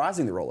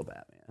reprising the role of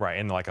Batman. Right,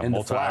 in like a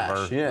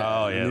multiverse. Yeah,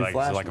 oh, yeah,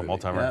 like a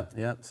multiverse.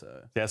 Yep.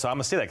 So I'm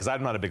gonna see that because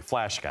I'm not a big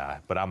Flash guy,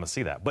 but I'm gonna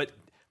see that. But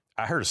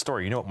I heard a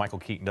story. You know what Michael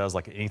Keaton does?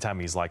 Like anytime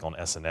he's like on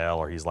SNL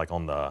or he's like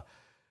on the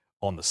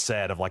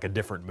set of like a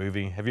different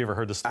movie. Have you ever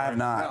heard this story? I have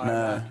not.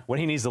 No. When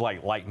he needs to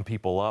like lighten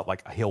people up,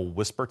 like he'll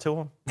whisper to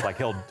them, like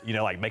he'll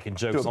like making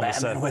jokes on the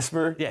set.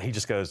 Whisper. Yeah, he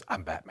just goes,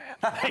 "I'm Batman."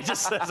 He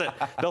just says it.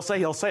 He'll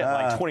say it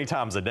like 20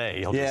 times a day.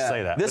 He'll just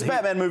say that. This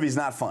Batman movie's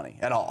not funny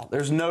at all.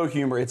 There's no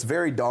humor. It's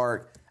very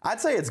dark. I'd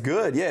say it's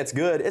good. Yeah, it's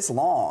good. It's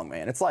long,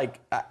 man. It's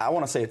like, I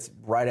want to say it's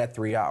right at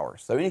 3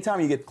 hours. So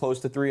anytime you get close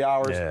to 3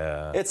 hours,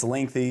 it's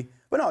lengthy.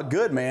 But no,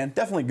 good, man.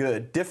 Definitely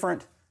good.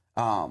 Different,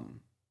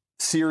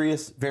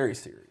 serious, very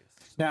serious.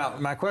 Now,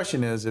 my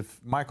question is, if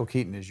Michael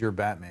Keaton is your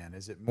Batman,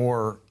 is it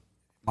more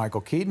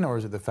Michael Keaton or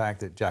is it the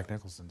fact that Jack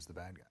Nicholson's the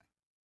bad guy?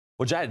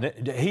 Well,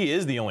 he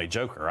is the only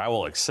Joker. I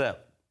will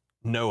accept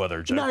no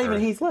other Joker. Not even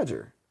Heath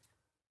Ledger.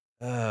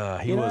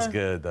 He was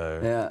good,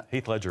 though. Yeah.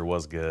 Heath Ledger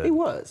was good. He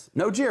was.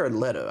 No Jared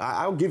Leto.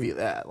 I'll give you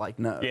that. Like,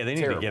 no. Yeah, they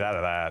need to get out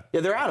of that.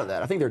 Yeah, they're out of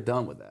that. I think they're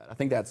done with that. I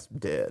think that's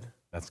dead.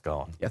 That's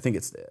gone. Yeah, I think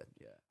it's dead.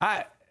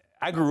 Yeah.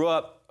 I grew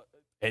up,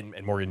 and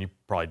Morgan, you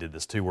probably did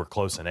this too. We're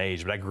close in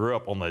age, but I grew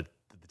up on the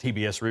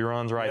TBS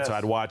reruns, right? Yes. So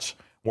I'd watch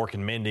Mork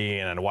and Mindy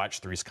and I'd watch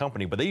Three's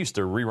Company, but they used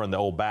to rerun the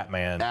old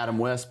Batman. Adam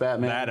West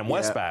Batman.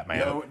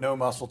 No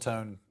muscle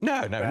tone.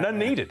 No, none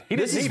needed.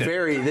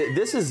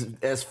 This is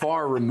as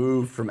far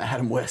removed from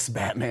Adam West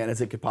Batman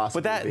as it could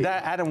possibly be. But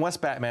that Adam West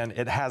Batman,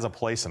 it has a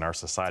place in our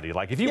society.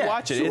 Like if you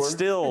watch it, it's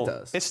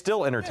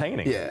still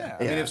entertaining. Yeah.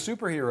 I mean, if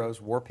superheroes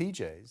wore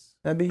PJs,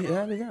 that'd be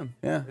them.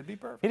 Yeah. It'd be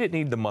perfect. He didn't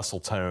need the muscle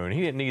tone. He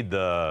didn't need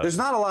the. There's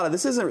not a lot of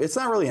it's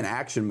not really an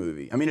action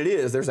movie. I mean, it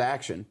is. There's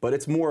action, but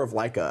it's more of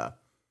like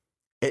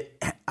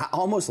I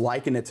almost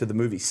liken it to the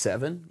movie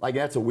Seven. Like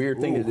that's a weird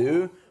thing to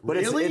do, but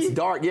really? it's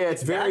dark. Yeah,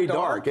 it's very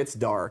dark. It's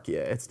dark. Yeah,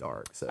 it's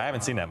dark. So I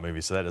haven't seen that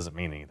movie, so that doesn't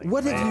mean anything.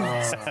 What did you?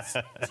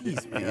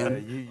 Jeez,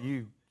 man.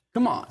 You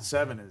come on.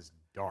 Seven is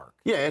dark.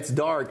 Yeah, it's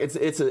dark.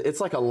 It's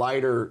like a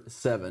lighter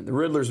Seven. The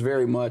Riddler's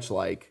very much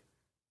like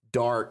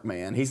dark,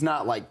 man. He's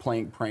not like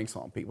playing pranks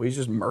on people. He's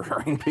just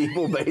murdering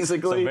people,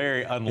 basically. So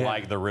very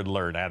unlike the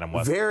Riddler and Adam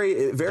West.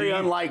 Very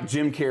unlike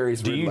Jim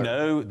Carrey's Riddler. Do you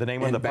know the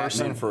name of the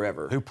person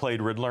Forever who played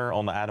Riddler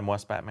on the Adam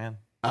West Batman?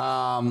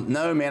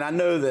 No, man. I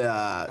know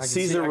that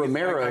Cesar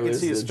Romero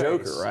is the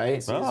Joker,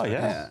 right? Oh,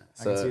 yeah.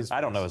 So I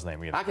don't know his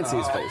name either. I can see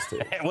his face, too.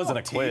 It wasn't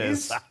a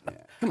quiz.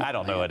 I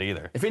don't know it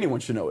either. If anyone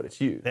should know it,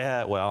 it's you.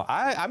 Yeah, well,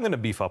 I'm going to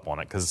beef up on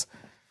it because...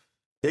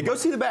 Yeah, go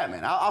see the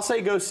Batman. I'll say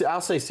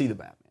see the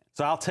Batman.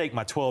 So I'll take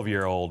my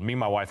 12-year-old, me,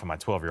 my wife, and my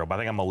 12-year-old, but I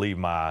think I'm going to leave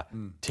my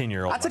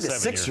 10-year-old. I took a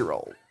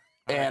 6-year-old.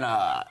 And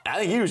I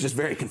think he was just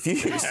very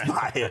confused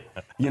by it,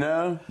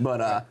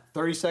 But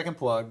 30-second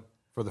plug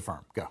for the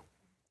firm. Go.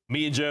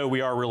 Me and Joe,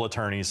 we are real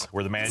attorneys.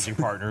 We're the managing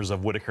partners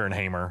of Whitaker and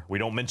Hamer. We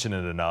don't mention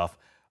it enough.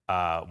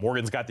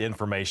 Morgan's got the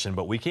information,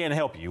 but we can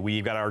help you.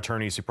 We've got our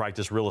attorneys who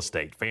practice real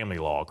estate, family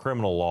law,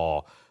 criminal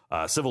law,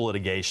 civil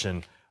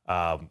litigation,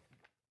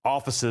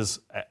 offices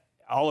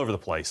all over the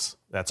place.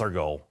 That's our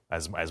goal,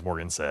 as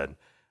Morgan said.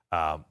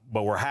 But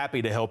we're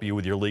happy to help you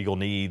with your legal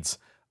needs.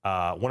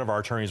 One of our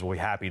attorneys will be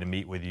happy to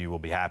meet with you. We'll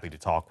be happy to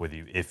talk with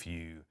you if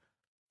you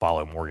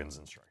follow Morgan's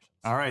instructions.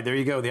 All right, there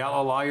you go. The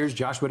Outlaw Lawyers,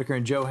 Josh Whitaker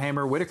and Joe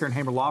Hamer. Whitaker and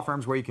Hamer Law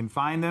Firms, where you can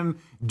find them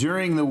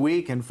during the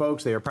week. And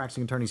folks, they are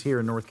practicing attorneys here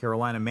in North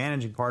Carolina,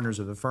 managing partners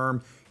of the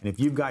firm. And if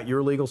you've got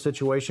your legal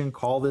situation,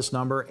 call this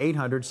number,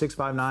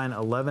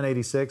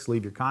 800-659-1186.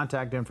 Leave your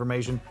contact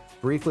information,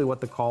 briefly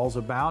what the call's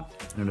about,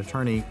 and an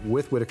attorney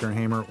with Whitaker and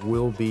Hamer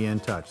will be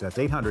in touch. That's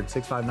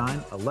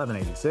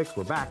 800-659-1186.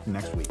 We're back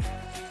next week.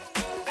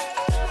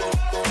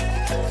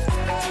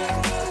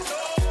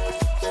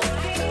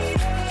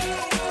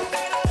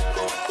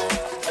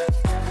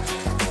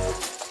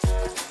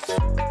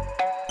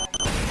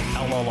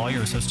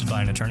 Lawyer is hosted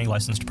by an attorney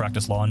licensed to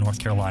practice law in North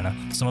Carolina.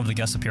 Some of the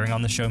guests appearing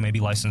on the show may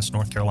be licensed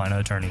North Carolina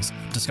attorneys.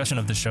 Discussion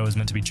of this show is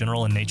meant to be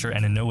general in nature,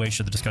 and in no way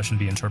should the discussion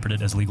be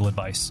interpreted as legal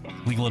advice.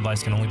 Legal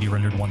advice can only be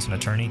rendered once an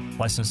attorney,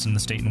 licensed in the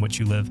state in which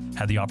you live,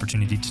 had the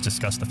opportunity to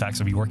discuss the facts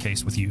of your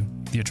case with you.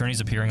 The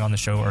attorneys appearing on the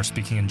show are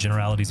speaking in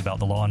generalities about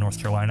the law in North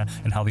Carolina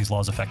and how these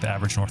laws affect the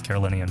average North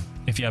Carolinian.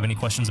 If you have any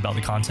questions about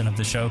the content of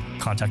this show,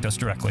 contact us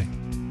directly.